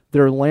remove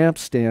their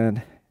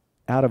lampstand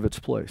out of its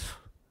place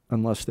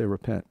unless they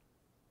repent.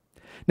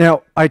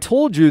 Now, I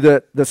told you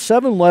that the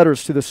 7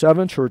 letters to the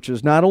 7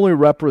 churches not only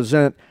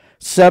represent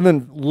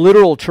 7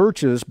 literal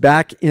churches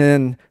back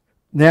in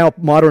now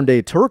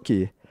modern-day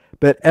Turkey,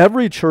 but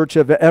every church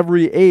of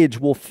every age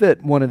will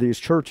fit one of these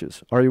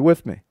churches. Are you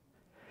with me?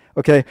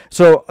 Okay,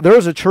 so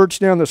there's a church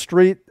down the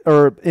street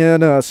or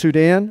in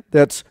Sudan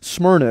that's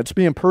Smyrna. It's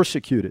being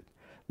persecuted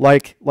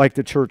like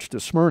the church to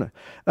Smyrna.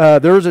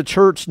 There's a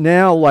church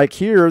now like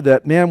here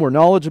that, man, we're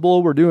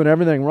knowledgeable, we're doing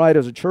everything right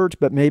as a church,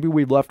 but maybe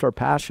we've left our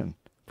passion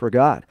for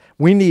God.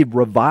 We need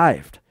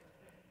revived.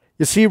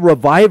 You see,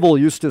 revival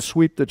used to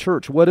sweep the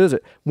church. What is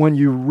it? When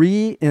you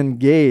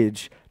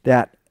re-engage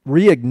that,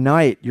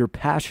 reignite your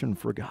passion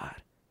for God.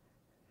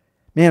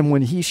 Man,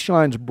 when he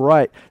shines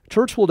bright,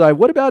 church will die.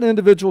 What about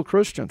individual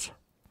Christians?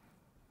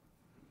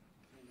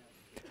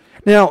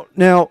 Now,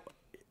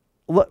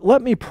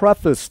 let me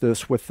preface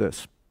this with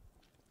this.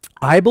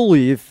 I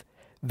believe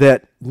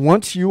that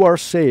once you are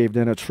saved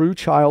and a true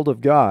child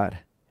of God,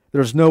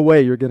 there's no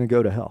way you're going to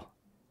go to hell.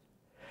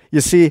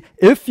 You see,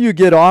 if you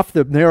get off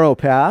the narrow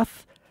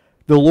path,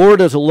 the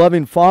Lord is a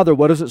loving Father.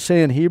 What does it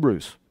say in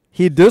Hebrews?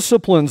 He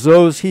disciplines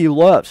those he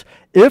loves.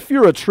 If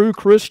you're a true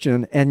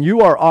Christian and you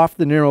are off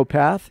the narrow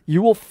path,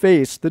 you will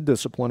face the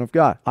discipline of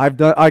God. I've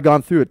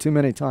gone through it too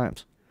many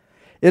times.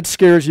 It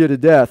scares you to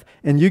death,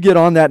 and you get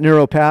on that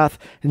narrow path,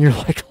 and you're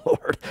like,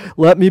 Lord,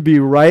 let me be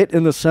right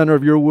in the center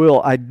of your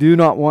will. I do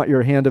not want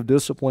your hand of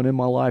discipline in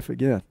my life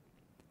again.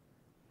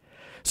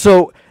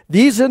 So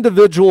these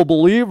individual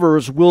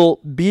believers will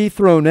be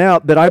thrown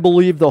out, but I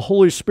believe the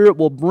Holy Spirit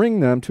will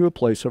bring them to a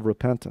place of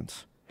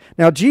repentance.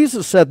 Now,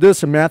 Jesus said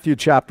this in Matthew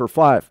chapter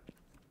 5,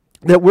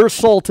 that we're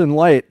salt and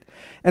light.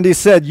 And he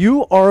said,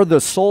 you are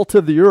the salt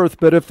of the earth,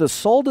 but if the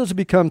salt has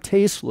become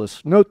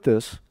tasteless, note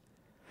this,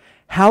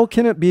 how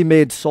can it be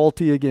made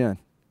salty again?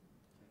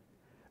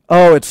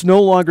 Oh, it's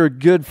no longer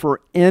good for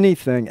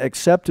anything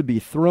except to be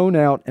thrown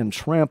out and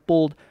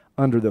trampled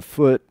under the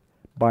foot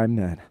by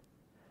men.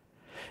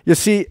 You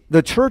see,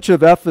 the church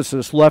of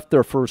Ephesus left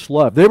their first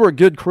love. They were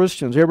good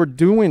Christians. They were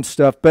doing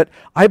stuff, but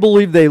I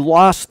believe they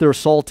lost their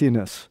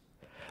saltiness.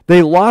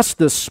 They lost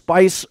the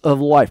spice of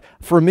life.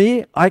 For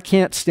me, I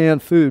can't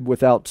stand food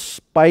without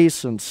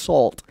spice and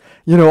salt.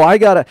 You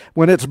know,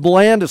 when it's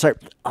bland, it's like,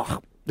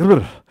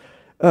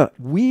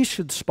 we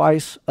should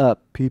spice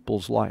up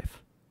people's life.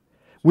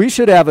 We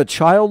should have a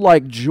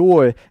childlike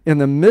joy in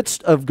the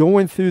midst of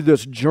going through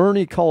this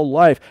journey called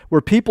life where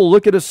people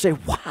look at us and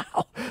say,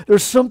 wow,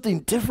 there's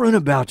something different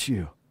about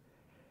you.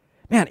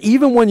 Man,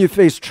 even when you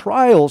face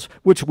trials,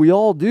 which we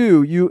all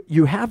do,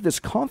 you have this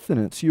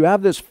confidence. You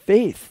have this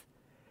faith.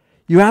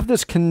 You have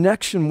this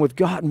connection with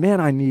God.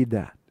 Man, I need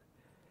that.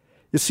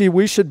 You see,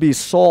 we should be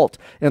salt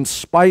and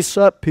spice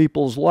up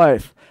people's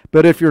life.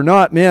 But if you're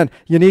not, man,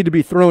 you need to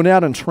be thrown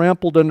out and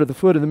trampled under the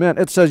foot of the men.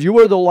 It says, you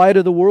are the light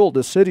of the world.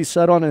 A city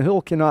set on a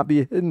hill cannot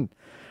be hidden.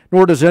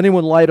 Nor does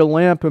anyone light a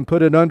lamp and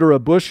put it under a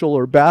bushel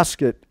or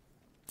basket,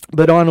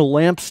 but on a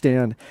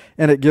lampstand,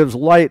 and it gives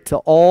light to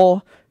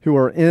all who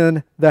are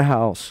in the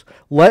house.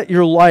 Let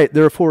your light,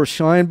 therefore,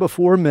 shine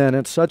before men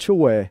in such a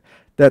way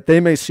that they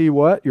may see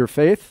what? Your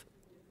faith?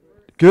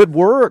 Good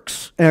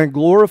works, and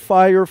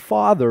glorify your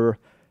Father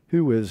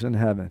who is in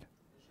heaven.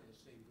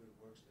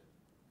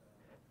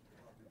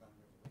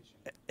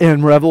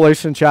 In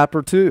Revelation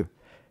chapter 2.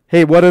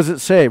 Hey, what does it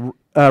say?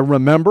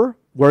 Remember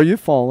where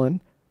you've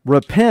fallen,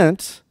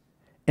 repent,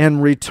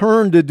 and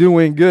return to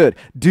doing good.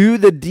 Do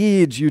the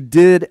deeds you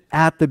did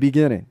at the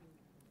beginning.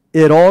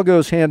 It all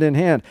goes hand in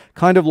hand.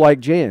 Kind of like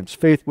James.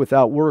 Faith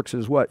without works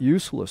is what?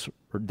 Useless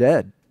or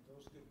dead.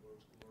 Those good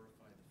works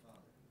glorify the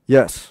Father.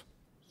 Yes. So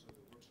the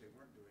works they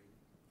weren't doing,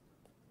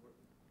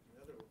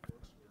 the other works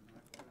were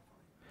not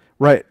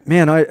glorifying. Right.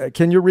 Man,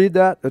 can you read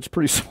that? That's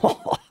pretty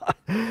small.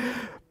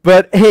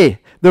 But hey,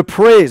 the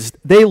praise,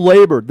 they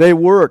labored, they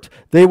worked,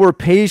 they were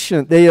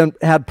patient, they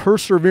had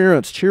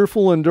perseverance,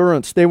 cheerful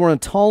endurance, they were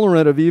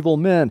intolerant of evil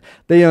men,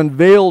 they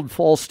unveiled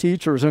false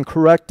teachers and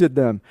corrected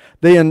them,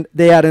 they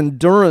had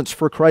endurance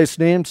for Christ's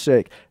name's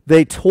sake,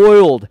 they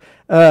toiled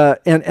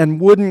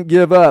and wouldn't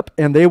give up,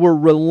 and they were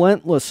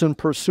relentless in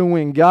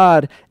pursuing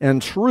God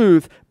and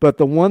truth, but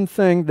the one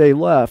thing they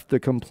left, the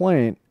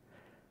complaint,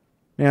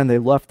 man, they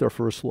left their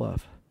first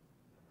love.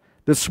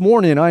 This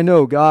morning, I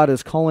know God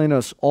is calling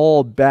us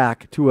all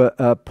back to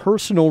a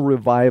personal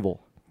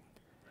revival,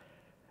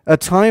 a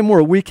time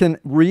where we can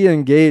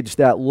re-engage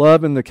that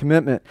love and the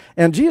commitment.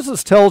 And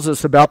Jesus tells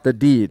us about the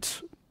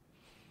deeds.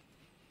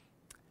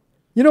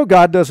 You know,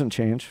 God doesn't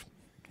change.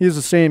 He's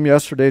the same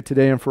yesterday,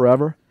 today, and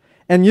forever.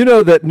 And you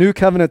know that New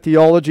Covenant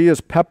theology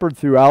is peppered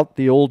throughout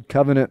the Old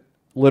Covenant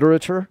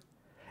literature.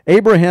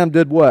 Abraham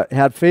did what?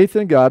 Had faith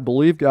in God,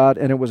 believed God,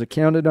 and it was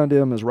accounted unto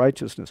him as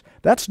righteousness.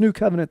 That's New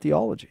Covenant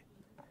theology.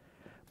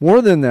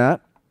 More than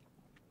that,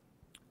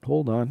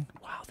 hold on.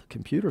 Wow, the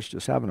computer's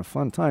just having a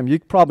fun time. You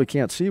probably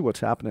can't see what's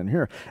happening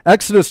here.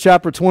 Exodus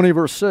chapter 20,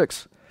 verse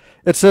 6.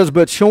 It says,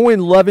 but showing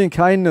loving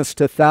kindness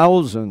to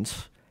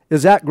thousands,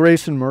 is that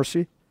grace and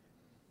mercy?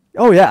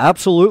 Oh yeah,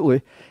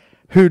 absolutely.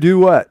 Who do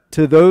what?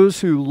 To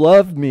those who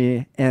love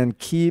me and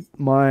keep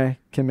my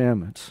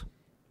commandments.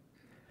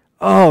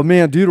 Oh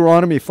man,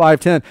 Deuteronomy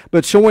 5:10.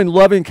 But showing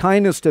loving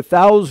kindness to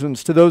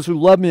thousands, to those who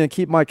love me and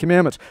keep my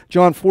commandments.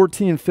 John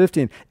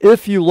 14:15.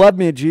 If you love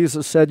me,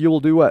 Jesus said, you will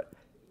do what?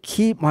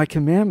 Keep my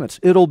commandments.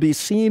 It'll be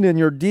seen in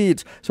your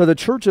deeds. So the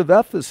church of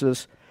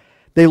Ephesus,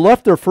 they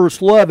left their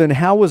first love, and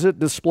how was it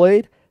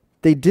displayed?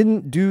 They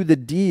didn't do the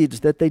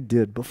deeds that they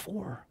did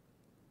before.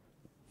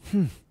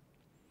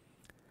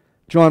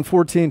 John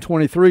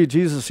 14:23,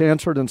 Jesus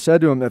answered and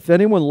said to him, if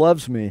anyone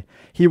loves me,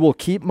 he will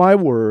keep my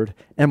word,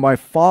 and my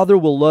Father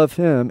will love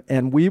him,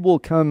 and we will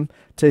come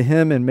to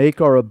him and make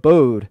our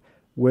abode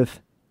with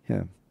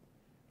him.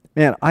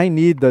 Man, I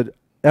need the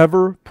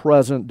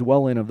ever-present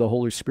dwelling of the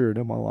Holy Spirit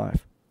in my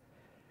life.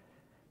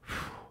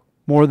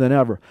 More than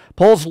ever.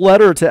 Paul's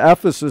letter to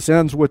Ephesus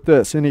ends with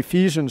this in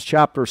Ephesians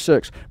chapter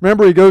 6.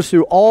 Remember, he goes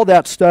through all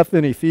that stuff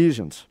in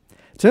Ephesians.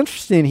 It's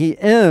interesting, he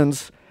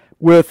ends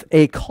with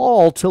a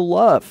call to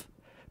love.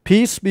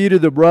 Peace be to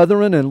the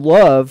brethren and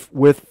love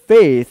with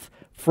faith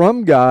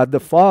from God the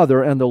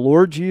Father and the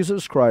Lord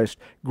Jesus Christ.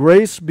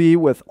 Grace be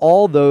with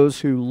all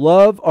those who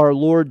love our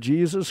Lord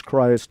Jesus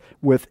Christ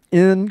with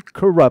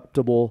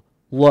incorruptible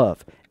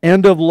love.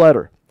 End of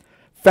letter.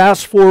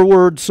 Fast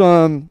forward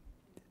some,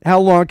 how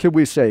long could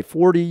we say,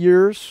 40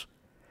 years?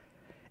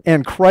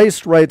 And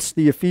Christ writes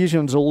the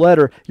Ephesians a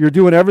letter. You're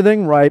doing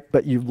everything right,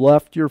 but you've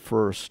left your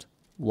first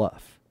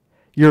love.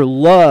 Your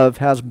love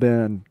has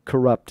been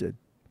corrupted.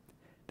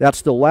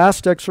 That's the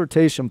last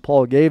exhortation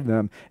Paul gave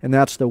them, and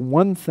that's the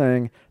one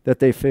thing that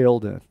they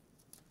failed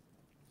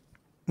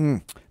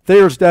in.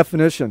 Thayer's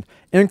definition,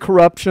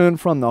 incorruption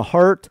from the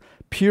heart,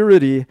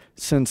 purity,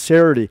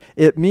 sincerity.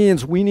 It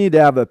means we need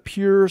to have a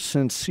pure,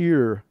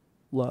 sincere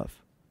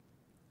love.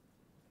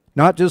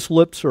 Not just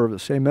lip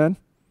service, amen?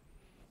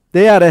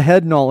 They had a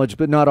head knowledge,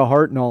 but not a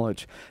heart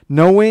knowledge.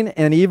 Knowing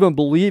and even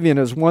believing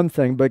is one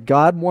thing, but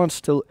God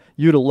wants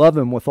you to love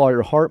him with all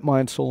your heart,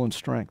 mind, soul, and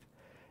strength.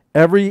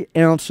 Every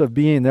ounce of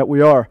being that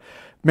we are.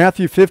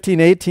 Matthew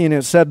 15:18,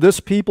 it said, this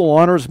people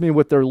honors me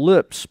with their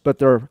lips, but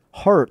their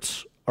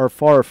hearts are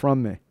far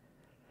from me.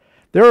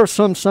 There are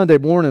some Sunday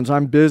mornings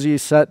I'm busy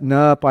setting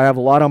up. I have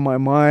a lot on my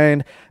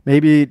mind.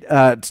 Maybe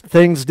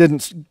things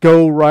didn't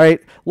go right.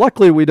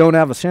 Luckily, we don't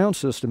have a sound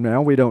system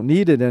now. We don't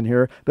need it in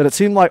here. But it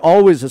seemed like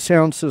always the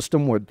sound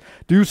system would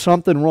do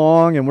something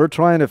wrong, and we're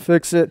trying to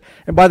fix it.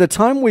 And by the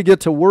time we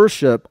get to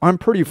worship, I'm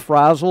pretty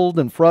frazzled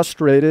and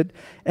frustrated.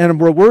 And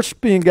we're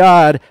worshiping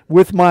God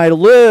with my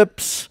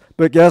lips,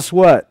 but guess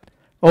what?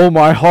 Oh,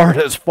 my heart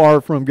is far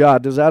from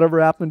God. Does that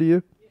ever happen to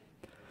you?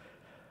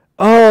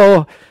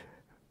 Oh,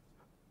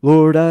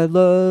 Lord, I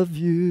love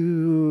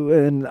you,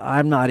 and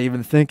I'm not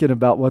even thinking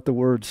about what the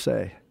words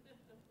say.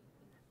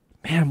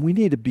 Man, we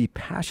need to be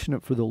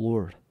passionate for the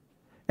Lord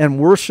and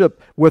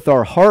worship with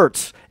our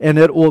hearts, and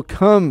it will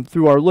come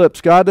through our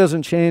lips. God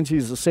doesn't change.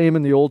 He's the same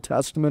in the Old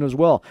Testament as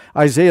well.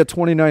 Isaiah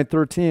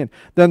 29:13.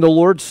 Then the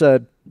Lord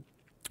said,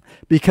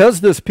 because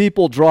this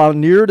people draw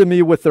near to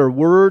me with their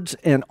words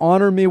and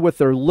honor me with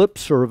their lip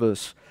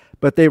service,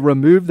 but they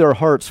remove their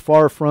hearts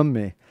far from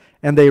me.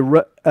 And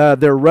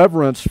their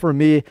reverence for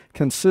me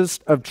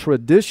consists of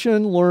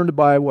tradition learned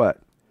by what?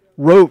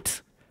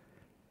 Rote.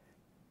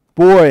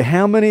 Boy,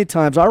 how many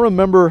times. I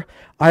remember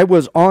I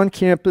was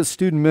on-campus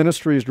student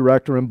ministries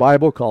director in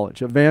Bible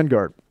college at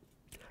Vanguard.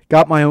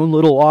 Got my own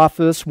little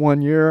office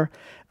one year.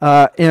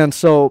 And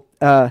so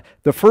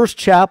the first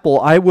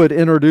chapel, I would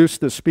introduce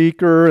the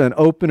speaker and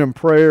open in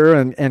prayer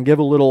and give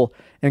a little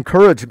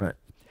encouragement.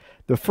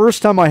 The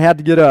first time I had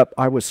to get up,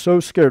 I was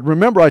so scared.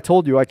 Remember, I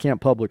told you I can't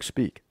public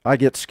speak. I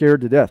get scared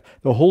to death.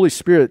 The Holy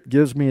Spirit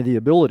gives me the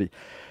ability.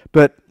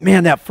 But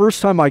man, that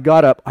first time I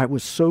got up, I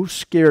was so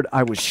scared.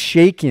 I was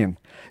shaking.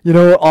 You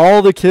know,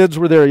 all the kids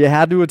were there. You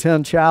had to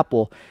attend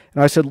chapel.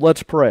 And I said,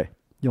 let's pray.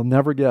 You'll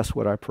never guess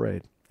what I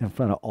prayed in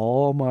front of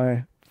all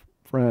my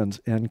friends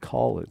in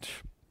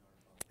college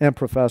and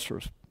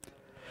professors.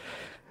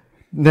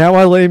 Now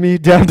I lay me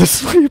down to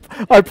sleep.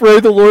 I pray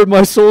the Lord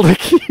my soul to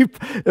keep.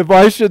 If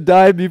I should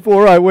die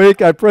before I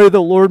wake, I pray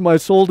the Lord my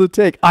soul to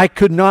take. I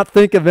could not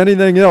think of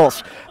anything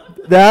else.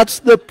 That's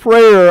the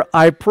prayer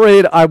I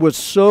prayed. I was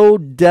so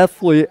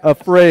deathly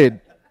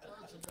afraid.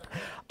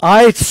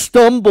 I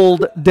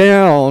stumbled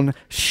down,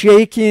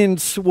 shaking,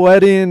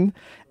 sweating,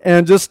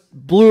 and just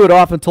blew it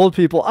off and told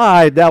people,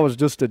 that was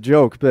just a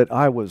joke, but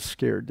I was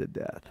scared to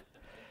death.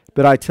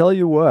 But I tell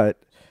you what,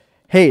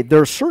 hey,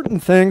 there are certain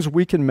things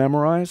we can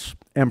memorize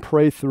and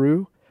pray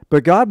through,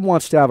 but God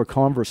wants to have a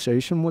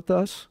conversation with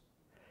us.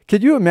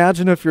 Could you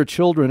imagine if your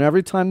children,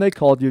 every time they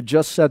called you,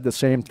 just said the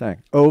same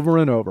thing over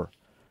and over?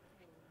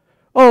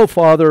 Oh,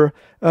 Father,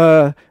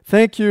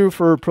 thank you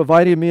for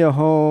providing me a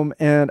home,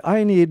 and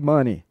I need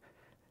money.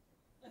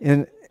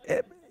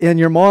 In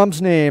your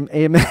mom's name,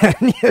 amen,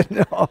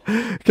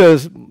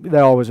 because they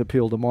always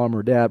appeal to mom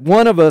or dad.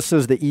 One of us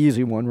is the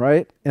easy one,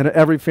 right? In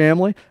every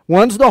family.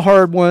 One's the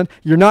hard one.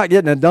 You're not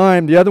getting a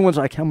dime. The other one's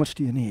like, how much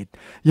do you need?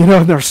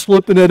 And they're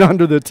slipping it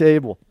under the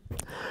table.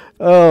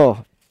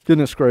 Oh,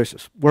 goodness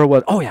gracious. Where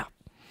was? Oh, yeah.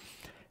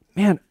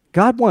 Man,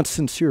 God wants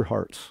sincere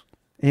hearts.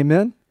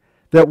 Amen?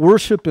 That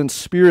worship in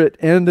spirit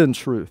and in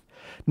truth.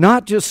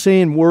 Not just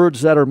saying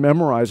words that are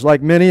memorized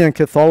like many in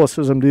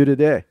Catholicism do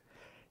today.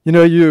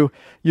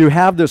 You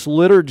have this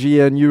liturgy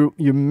and you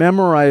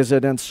memorize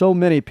it, and so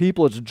many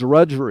people, it's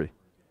drudgery.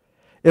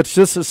 It's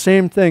just the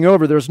same thing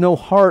over. There's no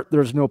heart.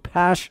 There's no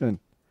passion.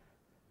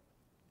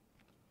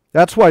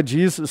 That's why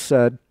Jesus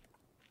said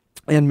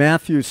in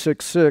Matthew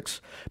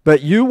 6:6,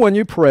 but you, when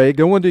you pray,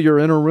 go into your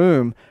inner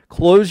room,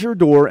 close your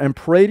door and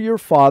pray to your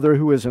Father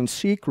who is in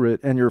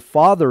secret, and your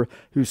Father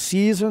who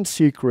sees in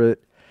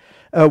secret,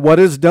 what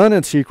is done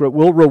in secret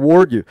will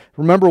reward you.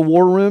 Remember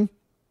war room?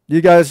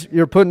 You guys,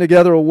 you're putting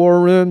together a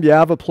war room. You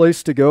have a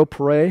place to go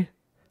pray.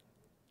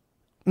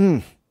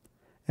 And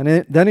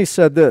then he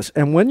said this,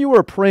 and when you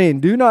are praying,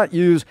 do not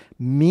use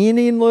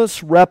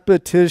meaningless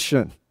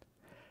repetition.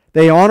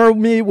 They honor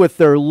me with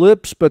their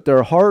lips, but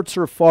their hearts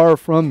are far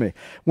from me.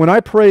 When I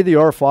pray the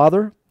Our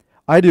Father,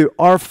 I do,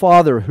 Our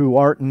Father who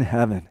art in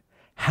heaven,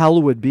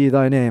 hallowed be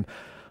thy name.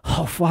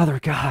 Oh, Father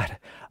God,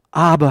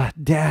 Abba,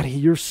 Daddy,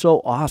 you're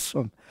so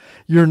awesome.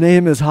 Your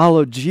name is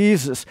hallowed.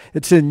 Jesus,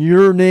 it's in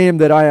your name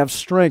that I have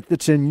strength.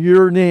 It's in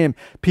your name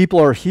people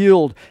are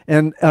healed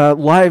and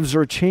lives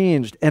are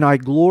changed, and I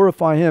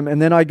glorify him.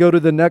 And then I go to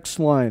the next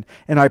line,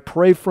 and I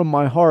pray from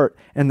my heart,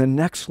 and the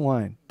next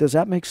line. Does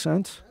that make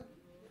sense?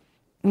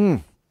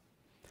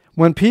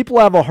 When people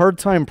have a hard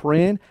time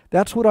praying,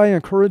 that's what I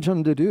encourage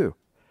them to do.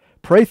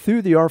 Pray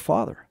through the Our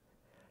Father.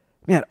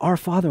 Man, Our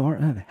Father,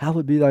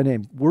 hallowed be thy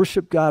name.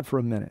 Worship God for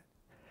a minute.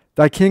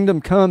 Thy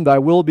kingdom come, thy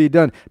will be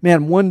done.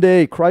 Man, one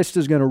day Christ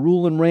is going to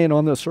rule and reign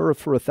on this earth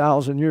for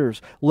 1,000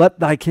 years. Let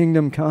thy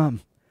kingdom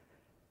come.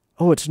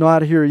 Oh, it's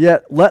not here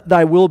yet. Let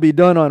thy will be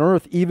done on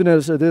earth even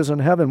as it is in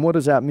heaven. What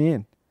does that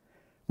mean?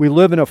 We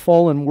live in a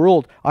fallen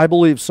world. I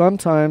believe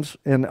sometimes,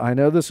 and I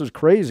know this is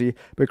crazy,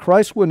 but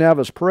Christ wouldn't have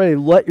us pray,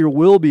 let your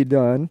will be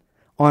done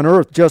on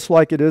earth just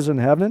like it is in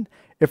heaven,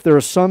 if there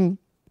are some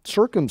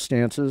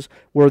circumstances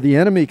where the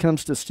enemy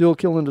comes to steal,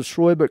 kill, and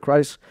destroy, but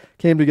Christ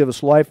came to give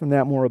us life and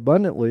that more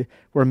abundantly,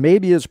 where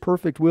maybe his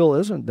perfect will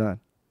isn't done.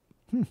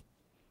 Do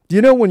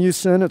you know when you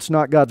sin, it's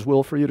not God's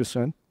will for you to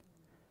sin?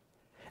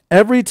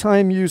 Every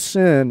time you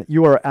sin,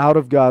 you are out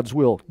of God's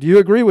will. Do you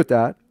agree with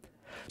that?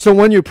 So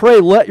when you pray,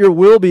 let your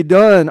will be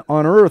done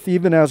on earth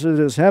even as it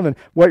is heaven,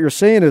 what you're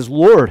saying is,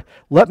 Lord,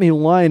 let me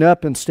line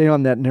up and stay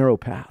on that narrow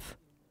path.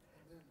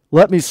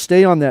 Let me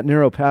stay on that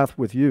narrow path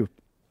with you.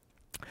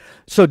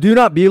 So do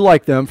not be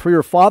like them, for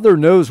your Father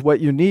knows what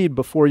you need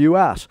before you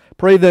ask.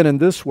 Pray then in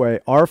this way,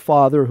 Our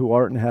Father who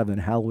art in heaven,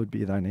 hallowed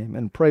be thy name.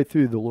 And pray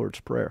through the Lord's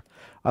Prayer.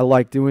 I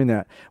like doing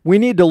that. We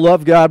need to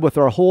love God with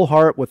our whole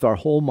heart, with our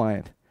whole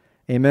mind.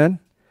 Amen?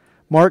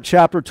 Mark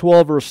chapter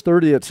 12, verse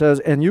 30, it says,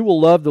 and you will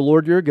love the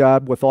Lord your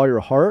God with all your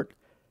heart.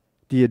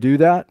 Do you do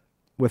that?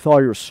 With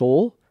all your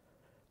soul,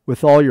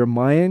 with all your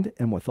mind,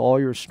 and with all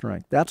your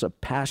strength. That's a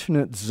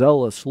passionate,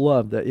 zealous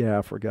love that you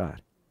have for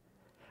God.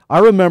 I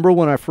remember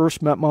when I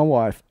first met my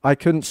wife, I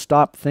couldn't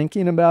stop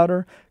thinking about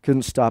her,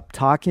 couldn't stop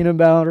talking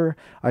about her.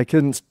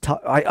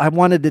 I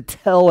wanted to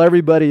tell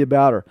everybody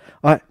about her.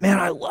 I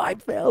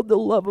found the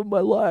love of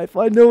my life.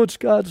 I know it's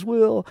God's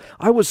will.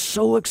 I was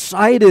so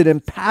excited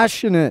and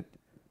passionate.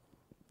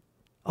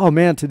 Oh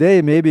man,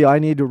 today maybe I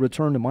need to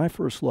return to my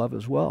first love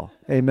as well.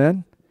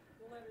 Amen?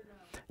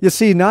 You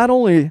see, not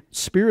only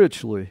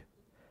spiritually,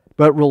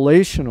 but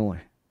relationally,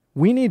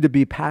 we need to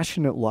be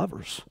passionate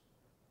lovers.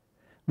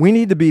 We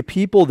need to be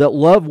people that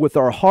love with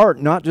our heart,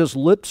 not just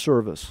lip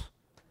service.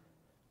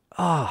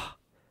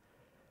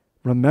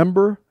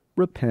 Remember,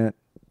 repent,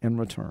 and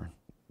return.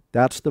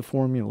 That's the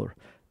formula.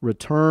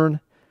 Return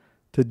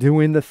to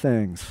doing the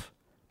things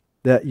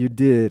that you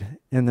did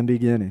in the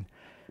beginning.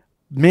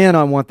 Man,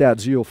 I want that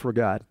zeal for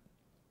God.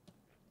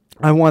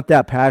 I want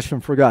that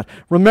passion for God.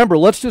 Remember,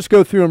 let's just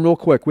go through them real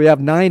quick. We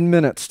have 9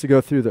 minutes to go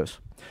through this.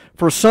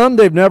 For some,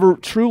 they've never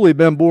truly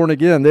been born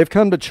again. They've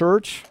come to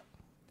church.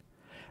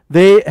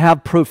 They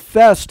have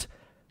professed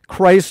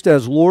Christ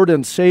as Lord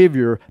and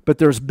Savior, but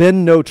there's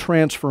been no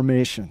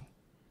transformation.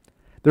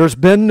 There's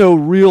been no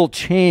real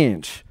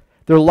change.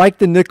 They're like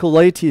the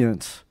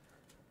Nicolaitans.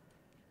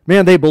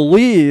 Man, they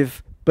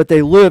believe, but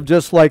they live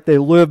just like they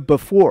lived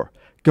before.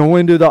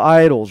 Going to the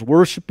idols,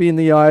 worshiping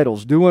the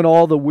idols, doing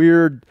all the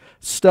weird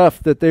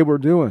stuff that they were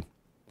doing.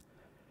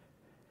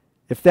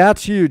 If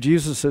that's you,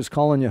 Jesus is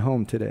calling you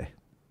home today.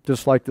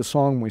 Just like the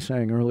song we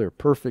sang earlier.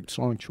 Perfect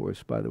song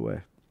choice, by the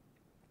way.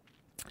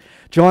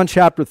 John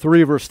chapter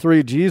 3, verse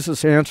 3,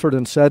 Jesus answered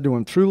and said to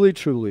him, truly,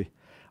 truly,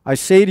 I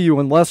say to you,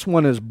 unless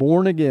one is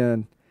born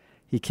again,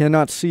 he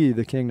cannot see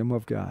the kingdom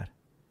of God.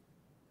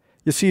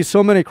 You see,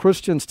 so many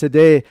Christians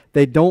today,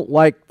 they don't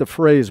like the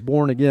phrase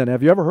born again.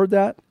 Have you ever heard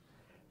that?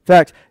 In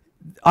fact,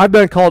 I've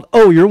been called,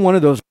 oh, you're one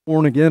of those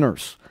born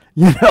againers.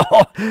 You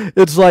know,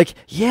 it's like,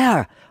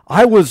 yeah,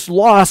 I was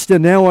lost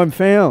and now I'm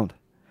found.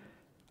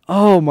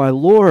 Oh, my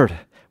Lord.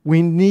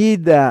 We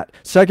need that.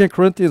 2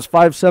 Corinthians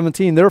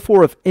 5:17,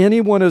 therefore, if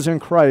anyone is in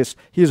Christ,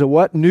 he is a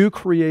what? New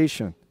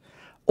creation.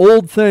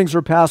 Old things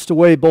are passed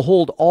away.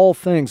 Behold, all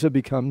things have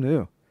become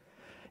new.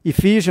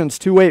 Ephesians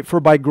 2:8, for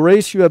by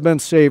grace you have been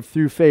saved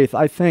through faith.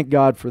 I thank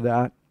God for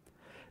that.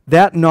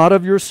 That not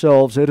of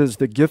yourselves, it is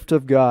the gift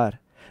of God,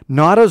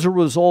 not as a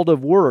result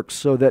of works,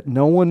 so that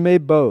no one may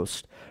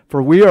boast.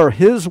 For we are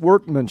his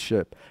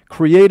workmanship,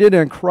 created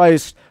in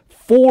Christ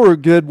for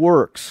good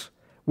works,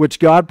 which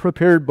God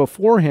prepared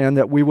beforehand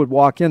that we would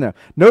walk in them.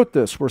 Note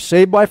this, we're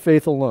saved by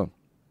faith alone.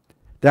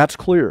 That's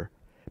clear.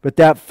 But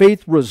that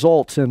faith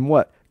results in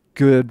what?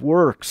 Good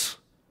works.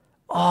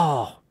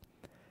 Oh,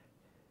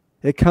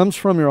 it comes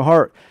from your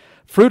heart.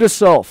 Fruit of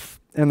self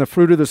and the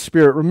fruit of the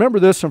Spirit. Remember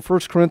this in 1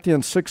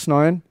 Corinthians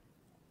 6:9.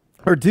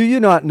 Or do you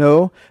not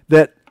know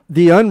that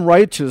the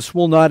unrighteous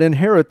will not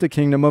inherit the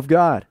kingdom of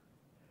God?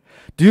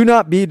 Do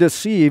not be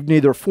deceived,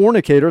 neither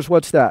fornicators,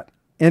 what's that?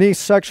 Any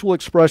sexual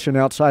expression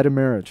outside of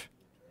marriage.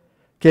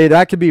 Okay,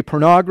 that could be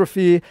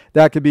pornography,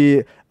 that could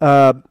be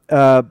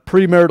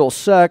premarital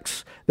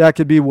sex, that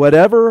could be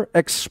whatever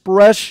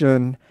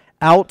expression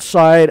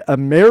outside a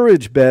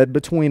marriage bed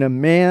between a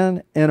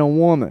man and a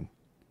woman.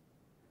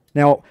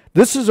 Now,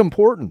 this is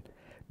important.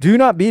 Do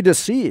not be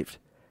deceived.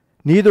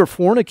 Neither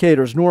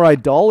fornicators, nor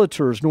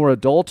idolaters, nor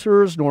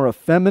adulterers, nor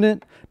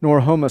effeminate, nor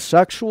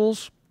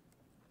homosexuals,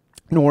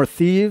 nor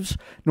thieves,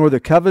 nor the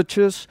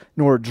covetous,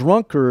 nor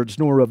drunkards,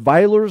 nor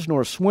revilers,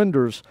 nor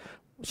swindlers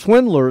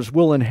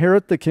will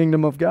inherit the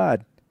kingdom of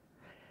God.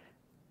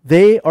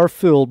 They are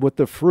filled with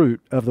the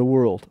fruit of the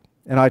world.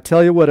 And I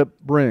tell you what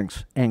it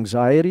brings: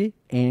 anxiety,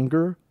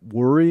 anger,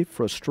 worry,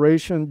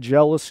 frustration,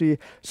 jealousy,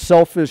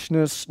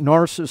 selfishness,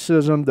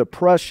 narcissism,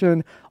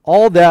 depression,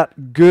 all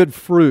that good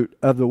fruit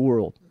of the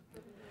world.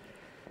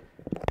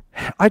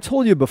 I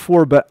told you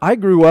before, but I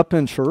grew up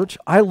in church.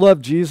 I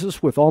loved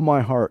Jesus with all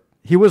my heart.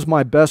 He was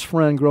my best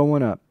friend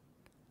growing up.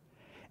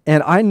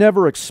 And I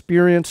never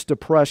experienced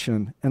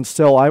depression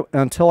until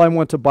I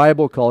went to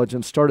Bible college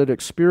and started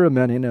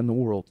experimenting in the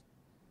world.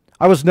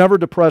 I was never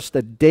depressed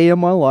a day in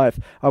my life.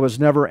 I was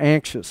never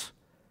anxious.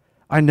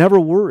 I never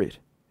worried.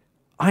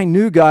 I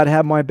knew God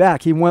had my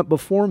back. He went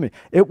before me.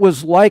 It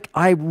was like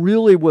I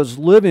really was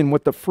living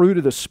with the fruit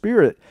of the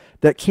Spirit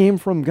that came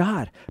from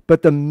God.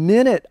 But the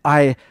minute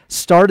I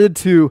started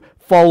to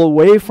fall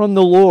away from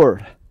the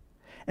Lord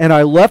and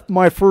I left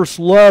my first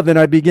love and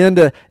I began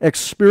to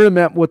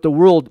experiment with the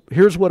world,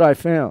 here's what I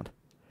found.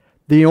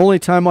 The only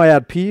time I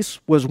had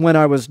peace was when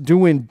I was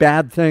doing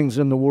bad things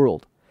in the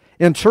world.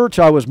 In church,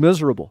 I was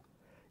miserable.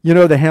 You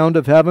know, the hound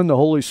of heaven, the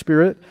Holy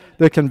Spirit,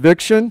 the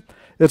conviction.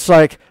 It's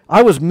like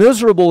I was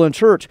miserable in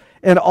church,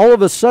 and all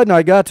of a sudden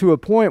I got to a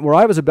point where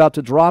I was about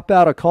to drop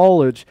out of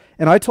college,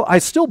 and I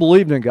still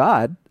believed in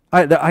God.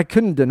 I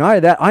couldn't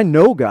deny that. I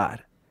know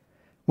God.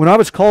 When I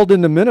was called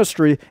into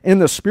ministry in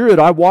the Spirit,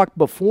 I walked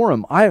before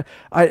Him.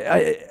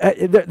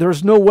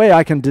 There's no way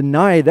I can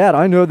deny that.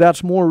 I know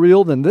that's more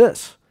real than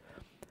this.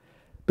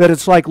 But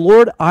it's like,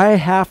 Lord, I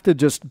have to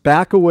just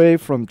back away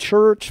from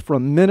church,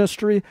 from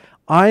ministry.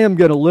 I am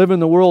going to live in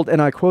the world,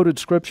 and I quoted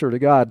Scripture to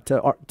God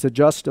to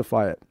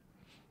justify it.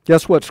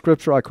 Guess what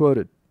Scripture I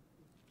quoted?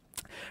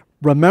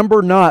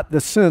 Remember not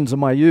the sins of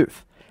my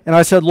youth. And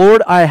I said,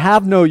 Lord, I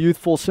have no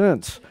youthful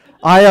sins.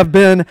 I have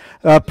been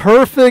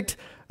perfect,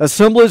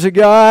 Assemblies of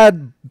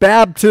God,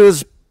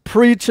 Baptist,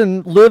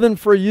 preaching, living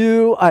for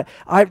you. I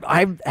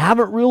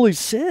haven't really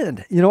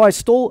sinned. You know, I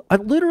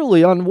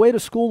literally, on the way to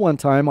school one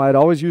time, I'd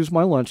always use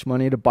my lunch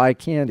money to buy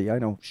candy. I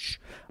know,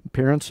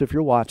 parents, if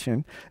you're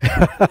watching.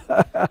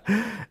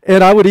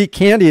 And I would eat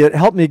candy. It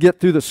helped me get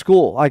through the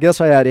school. I guess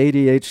I had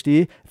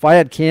ADHD. If I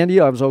had candy,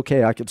 I was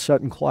okay. I could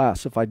sit in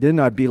class. If I didn't,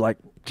 I'd be like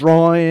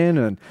drawing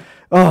and,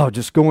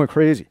 just going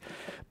crazy.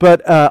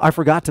 But I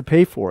forgot to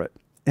pay for it.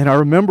 And I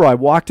remember I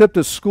walked up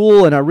to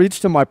school and I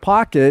reached in my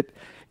pocket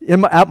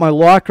at my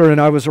locker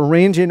and I was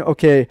arranging,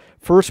 okay,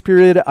 first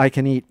period I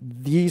can eat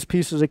these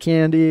pieces of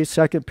candy,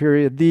 second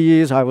period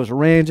these. I was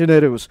arranging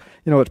it. It was,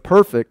 it's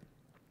perfect.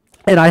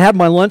 And I had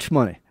my lunch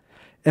money.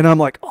 And I'm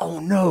like, oh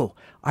no.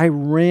 I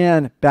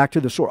ran back to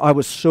the store. I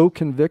was so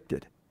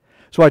convicted.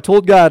 So I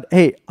told God,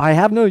 hey, I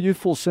have no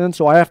youthful sin,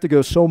 so I have to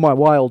go sow my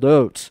wild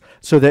oats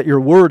so that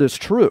your word is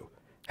true.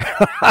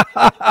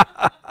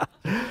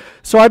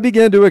 So I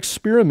began to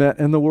experiment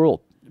in the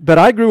world. But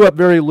I grew up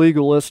very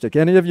legalistic.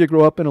 Any of you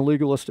grew up in a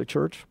legalistic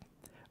church?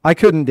 I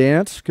couldn't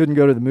dance, couldn't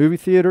go to the movie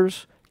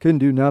theaters, couldn't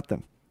do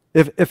nothing.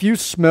 If you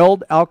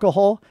smelled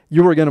alcohol,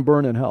 you were going to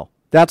burn in hell.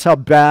 That's how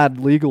bad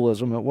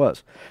legalism it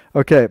was.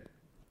 Okay.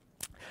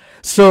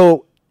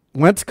 So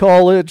went to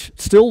college,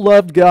 still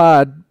loved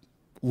God,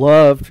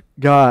 believed,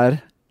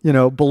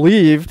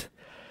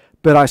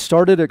 but I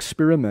started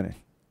experimenting.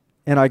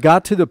 And I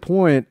got to the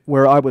point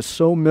where I was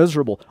so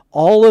miserable.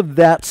 All of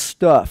that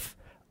stuff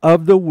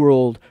of the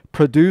world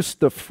produced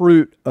the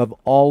fruit of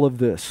all of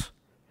this.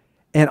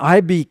 And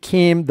I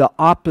became the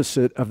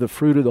opposite of the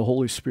fruit of the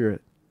Holy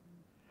Spirit.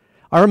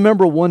 I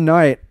remember one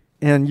night,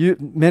 and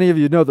many of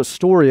you know the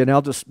story, and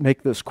I'll just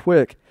make this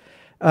quick.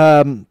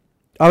 I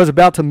was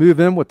about to move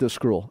in with this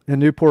girl in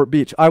Newport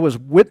Beach. I was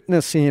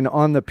witnessing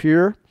on the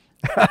pier.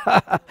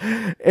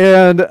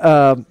 And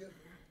I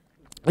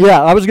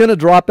was going to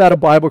drop out of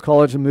Bible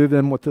college and move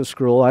in with this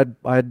girl.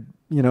 I'd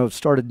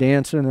started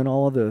dancing and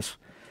all of this.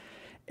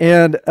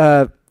 And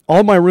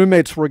all my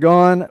roommates were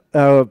gone.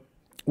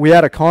 We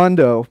had a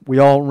condo. We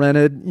all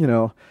rented,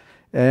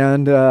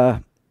 and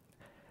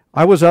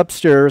I was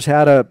upstairs,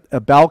 had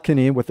a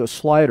balcony with a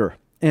slider.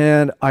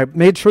 And I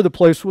made sure the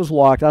place was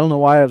locked. I don't know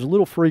why. I was a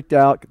little freaked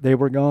out. They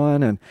were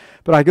gone.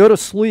 But I go to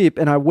sleep,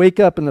 and I wake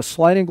up, and the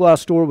sliding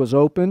glass door was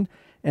open,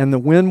 and the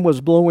wind was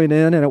blowing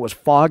in, and it was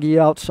foggy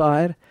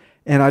outside.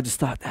 And I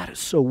just thought, that is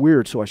so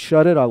weird. So I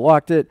shut it. I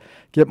locked it,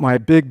 get my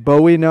big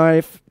Bowie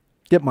knife,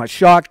 get my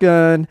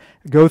shotgun,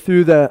 go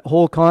through the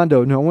whole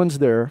condo. No one's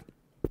there.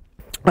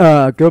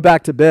 Go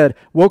back to bed.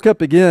 Woke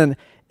up again,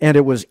 and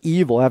it was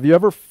evil. Have you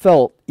ever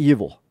felt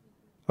evil?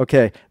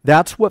 Okay,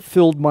 that's what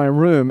filled my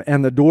room,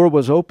 and the door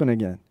was open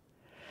again.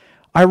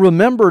 I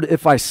remembered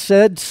if I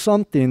said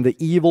something, the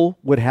evil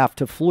would have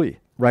to flee,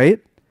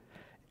 right?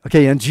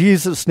 Okay, in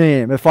Jesus'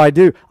 name, if I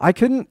do. I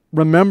couldn't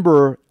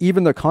remember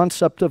even the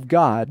concept of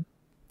God,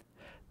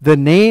 the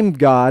name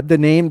God, the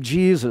name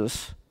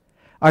Jesus.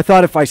 I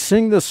thought if I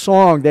sing this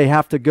song, they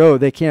have to go.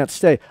 They can't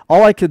stay.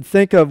 All I could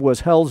think of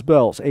was Hell's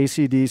Bells,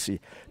 AC/DC.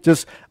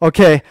 Just,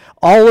 okay,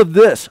 all of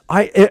this.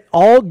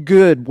 All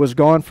good was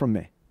gone from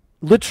me.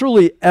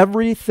 Literally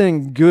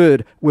everything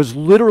good was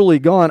literally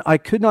gone. I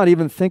could not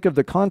even think of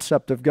the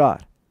concept of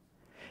God.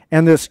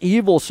 And this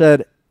evil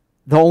said,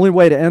 the only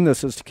way to end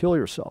this is to kill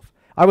yourself.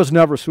 I was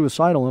never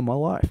suicidal in my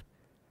life.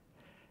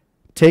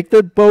 Take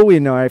the Bowie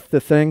knife, the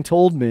thing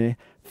told me,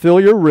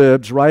 fill your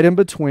ribs right in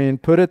between,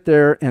 put it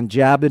there, and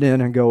jab it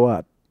in and go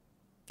up.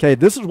 Okay,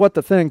 this is what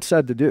the thing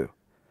said to do.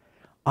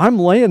 I'm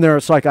laying there,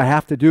 it's like I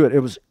have to do it. It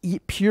was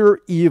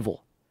pure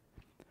evil.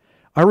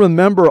 I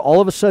remember all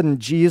of a sudden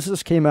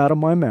Jesus came out of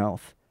my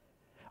mouth.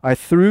 I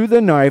threw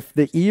the knife,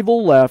 the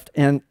evil left,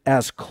 and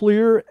as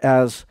clear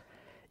as,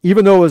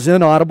 even though it was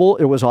inaudible,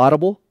 it was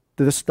audible,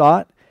 this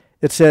thought.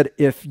 It said,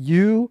 if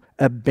you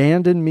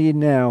abandon me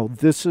now,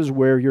 this is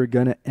where you're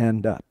going to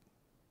end up.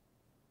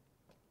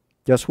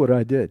 Guess what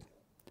I did?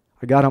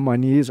 I got on my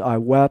knees, I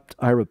wept,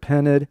 I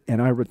repented,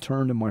 and I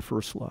returned to my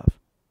first love.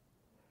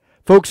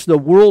 Folks, the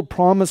world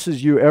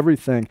promises you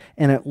everything,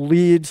 and it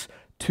leads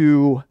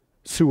to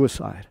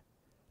suicide.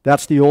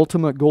 That's the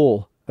ultimate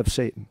goal of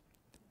Satan.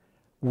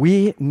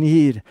 We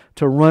need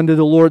to run to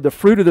the Lord. The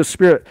fruit of the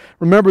Spirit.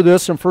 Remember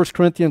this in 1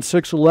 Corinthians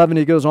 6:11.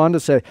 He goes on to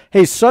say,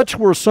 hey, such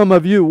were some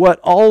of you.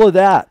 What? All of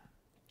that.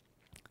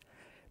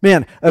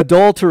 Man,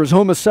 adulterers,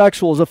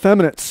 homosexuals,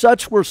 effeminate.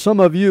 Such were some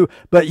of you,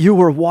 but you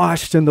were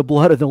washed in the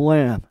blood of the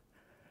Lamb.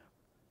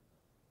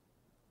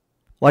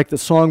 Like the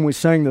song we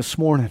sang this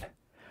morning.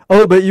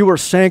 Oh, but you were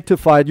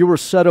sanctified. You were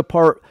set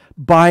apart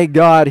by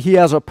God. He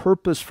has a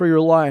purpose for your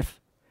life.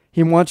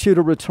 He wants you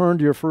to return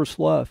to your first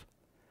love.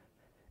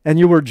 And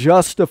you were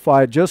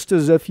justified just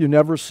as if you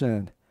never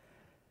sinned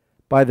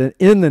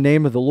in the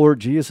name of the Lord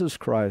Jesus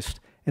Christ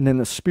and in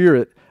the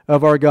Spirit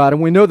of our God.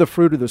 And we know the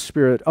fruit of the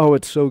Spirit. Oh,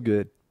 it's so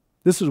good.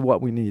 This is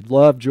what we need.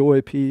 Love,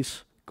 joy,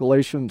 peace.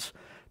 Galatians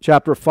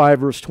chapter 5,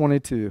 verse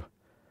 22.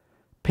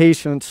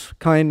 Patience,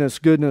 kindness,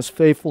 goodness,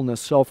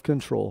 faithfulness,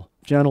 self-control,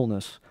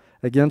 gentleness.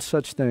 Against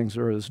such things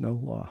there is no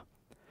law.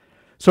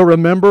 So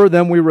remember,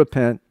 then we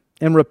repent.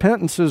 And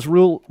repentance is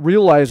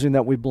realizing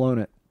that we've blown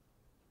it.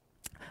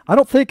 I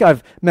don't think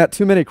I've met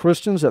too many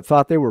Christians that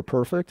thought they were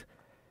perfect.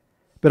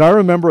 But I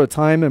remember a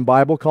time in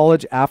Bible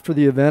college after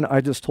the event I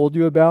just told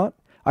you about.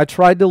 I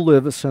tried to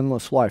live a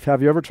sinless life.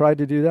 Have you ever tried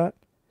to do that?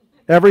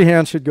 Every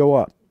hand should go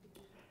up.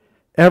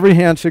 Every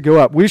hand should go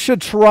up. We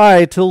should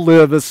try to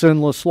live a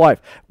sinless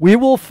life. We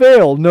will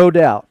fail, no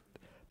doubt.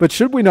 But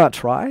should we not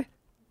try?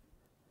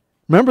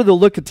 Remember the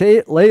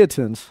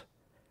Nicolaitans.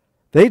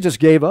 They just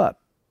gave up.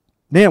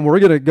 Man, we're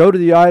going to go to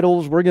the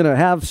idols. We're going to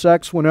have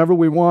sex whenever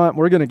we want.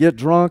 We're going to get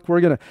drunk.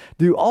 We're going to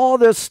do all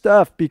this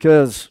stuff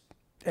because,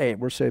 hey,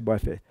 we're saved by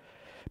faith.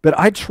 But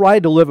I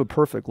tried to live a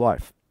perfect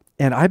life,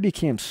 and I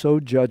became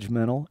so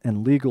judgmental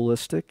and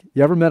legalistic.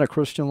 You ever met a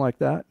Christian like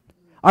that?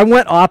 I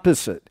went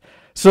opposite.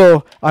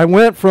 So I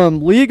went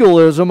from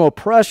legalism,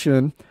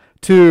 oppression,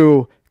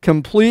 to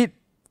complete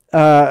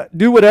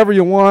do whatever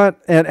you want.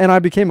 And I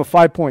became a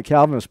 5-point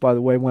Calvinist, by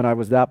the way, when I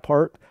was that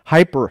part.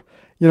 Hyper.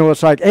 You know,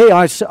 it's like, hey,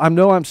 I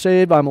know I'm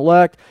saved, I'm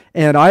elect,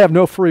 and I have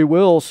no free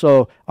will,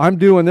 so I'm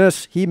doing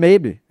this. He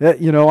made me.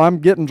 You know, I'm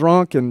getting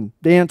drunk and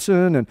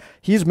dancing, and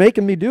he's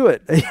making me do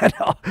it. You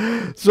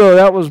know? So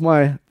that was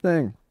my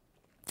thing.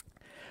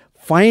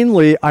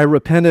 Finally, I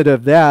repented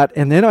of that,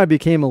 and then I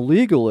became a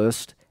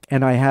legalist,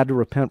 and I had to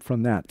repent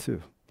from that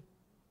too.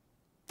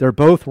 They're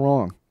both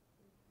wrong.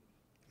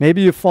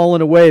 Maybe you've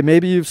fallen away.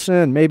 Maybe you've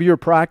sinned. Maybe you're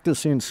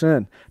practicing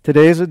sin.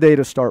 Today's a day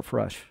to start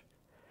fresh.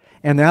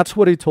 And that's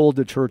what he told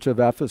the church of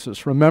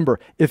Ephesus. Remember,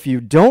 if you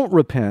don't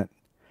repent,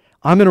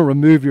 I'm going to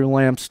remove your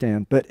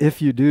lampstand. But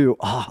if you do,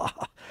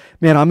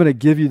 man, I'm going to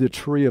give you the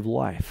tree of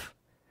life.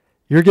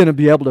 You're going to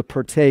be able to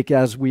partake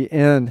as we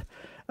end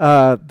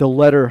the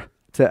letter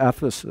to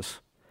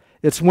Ephesus.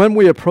 It's when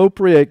we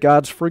appropriate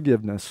God's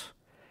forgiveness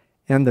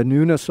and the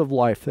newness of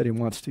life that he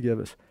wants to give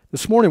us.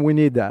 This morning we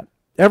need that.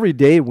 Every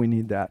day we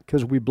need that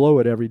because we blow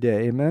it every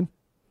day. Amen?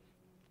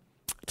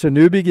 It's a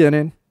new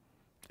beginning.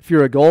 If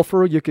you're a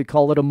golfer, you could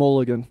call it a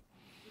mulligan.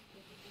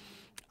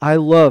 I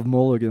love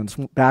mulligans.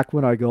 Back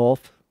when I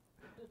golfed,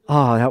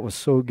 that was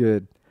so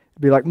good.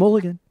 It'd be like,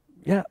 mulligan,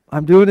 yeah,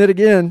 I'm doing it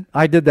again.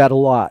 I did that a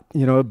lot.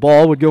 You know, a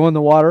ball would go in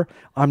the water.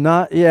 I'm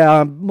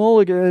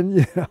mulligan.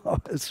 You know,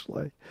 it's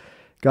like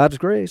God's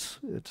grace.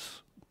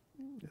 It's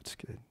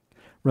good.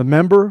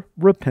 Remember,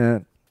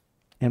 repent,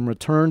 and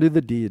return to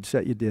the deeds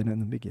that you did in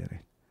the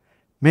beginning.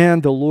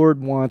 Man, the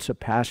Lord wants a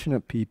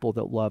passionate people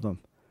that love him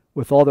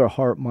with all their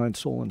heart, mind,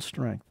 soul, and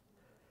strength.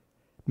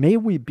 May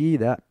we be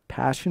that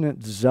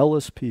passionate,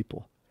 zealous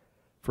people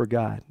for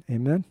God.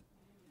 Amen.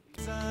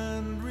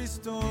 And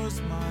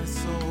restores my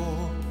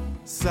soul,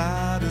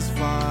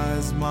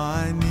 satisfies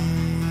my need.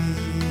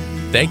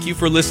 Thank you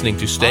for listening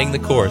to Staying the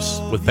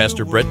Course with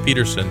Pastor Brett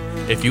Peterson.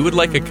 If you would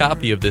like a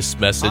copy of this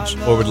message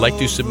or would like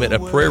to submit a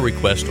prayer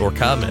request or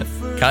comment,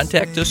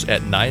 contact us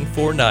at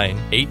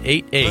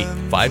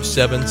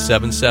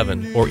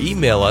 949-888-5777 or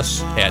email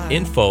us at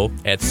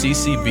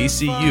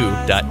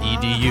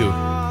info@ccbcu.edu.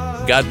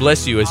 God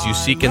bless you as you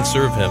seek and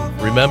serve Him.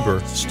 Remember,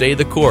 stay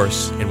the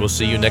course, and we'll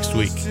see you next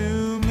week.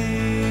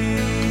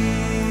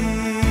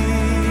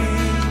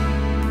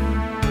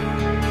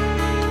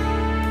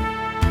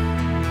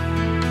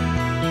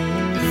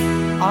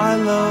 I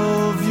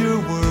love your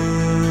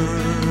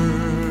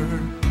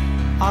word.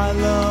 I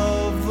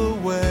love the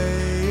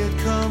way it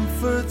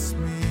comforts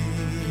me,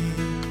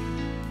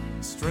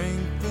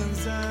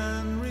 strengthens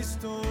and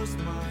restores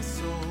my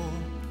soul,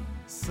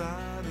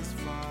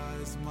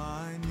 satisfies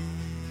my need.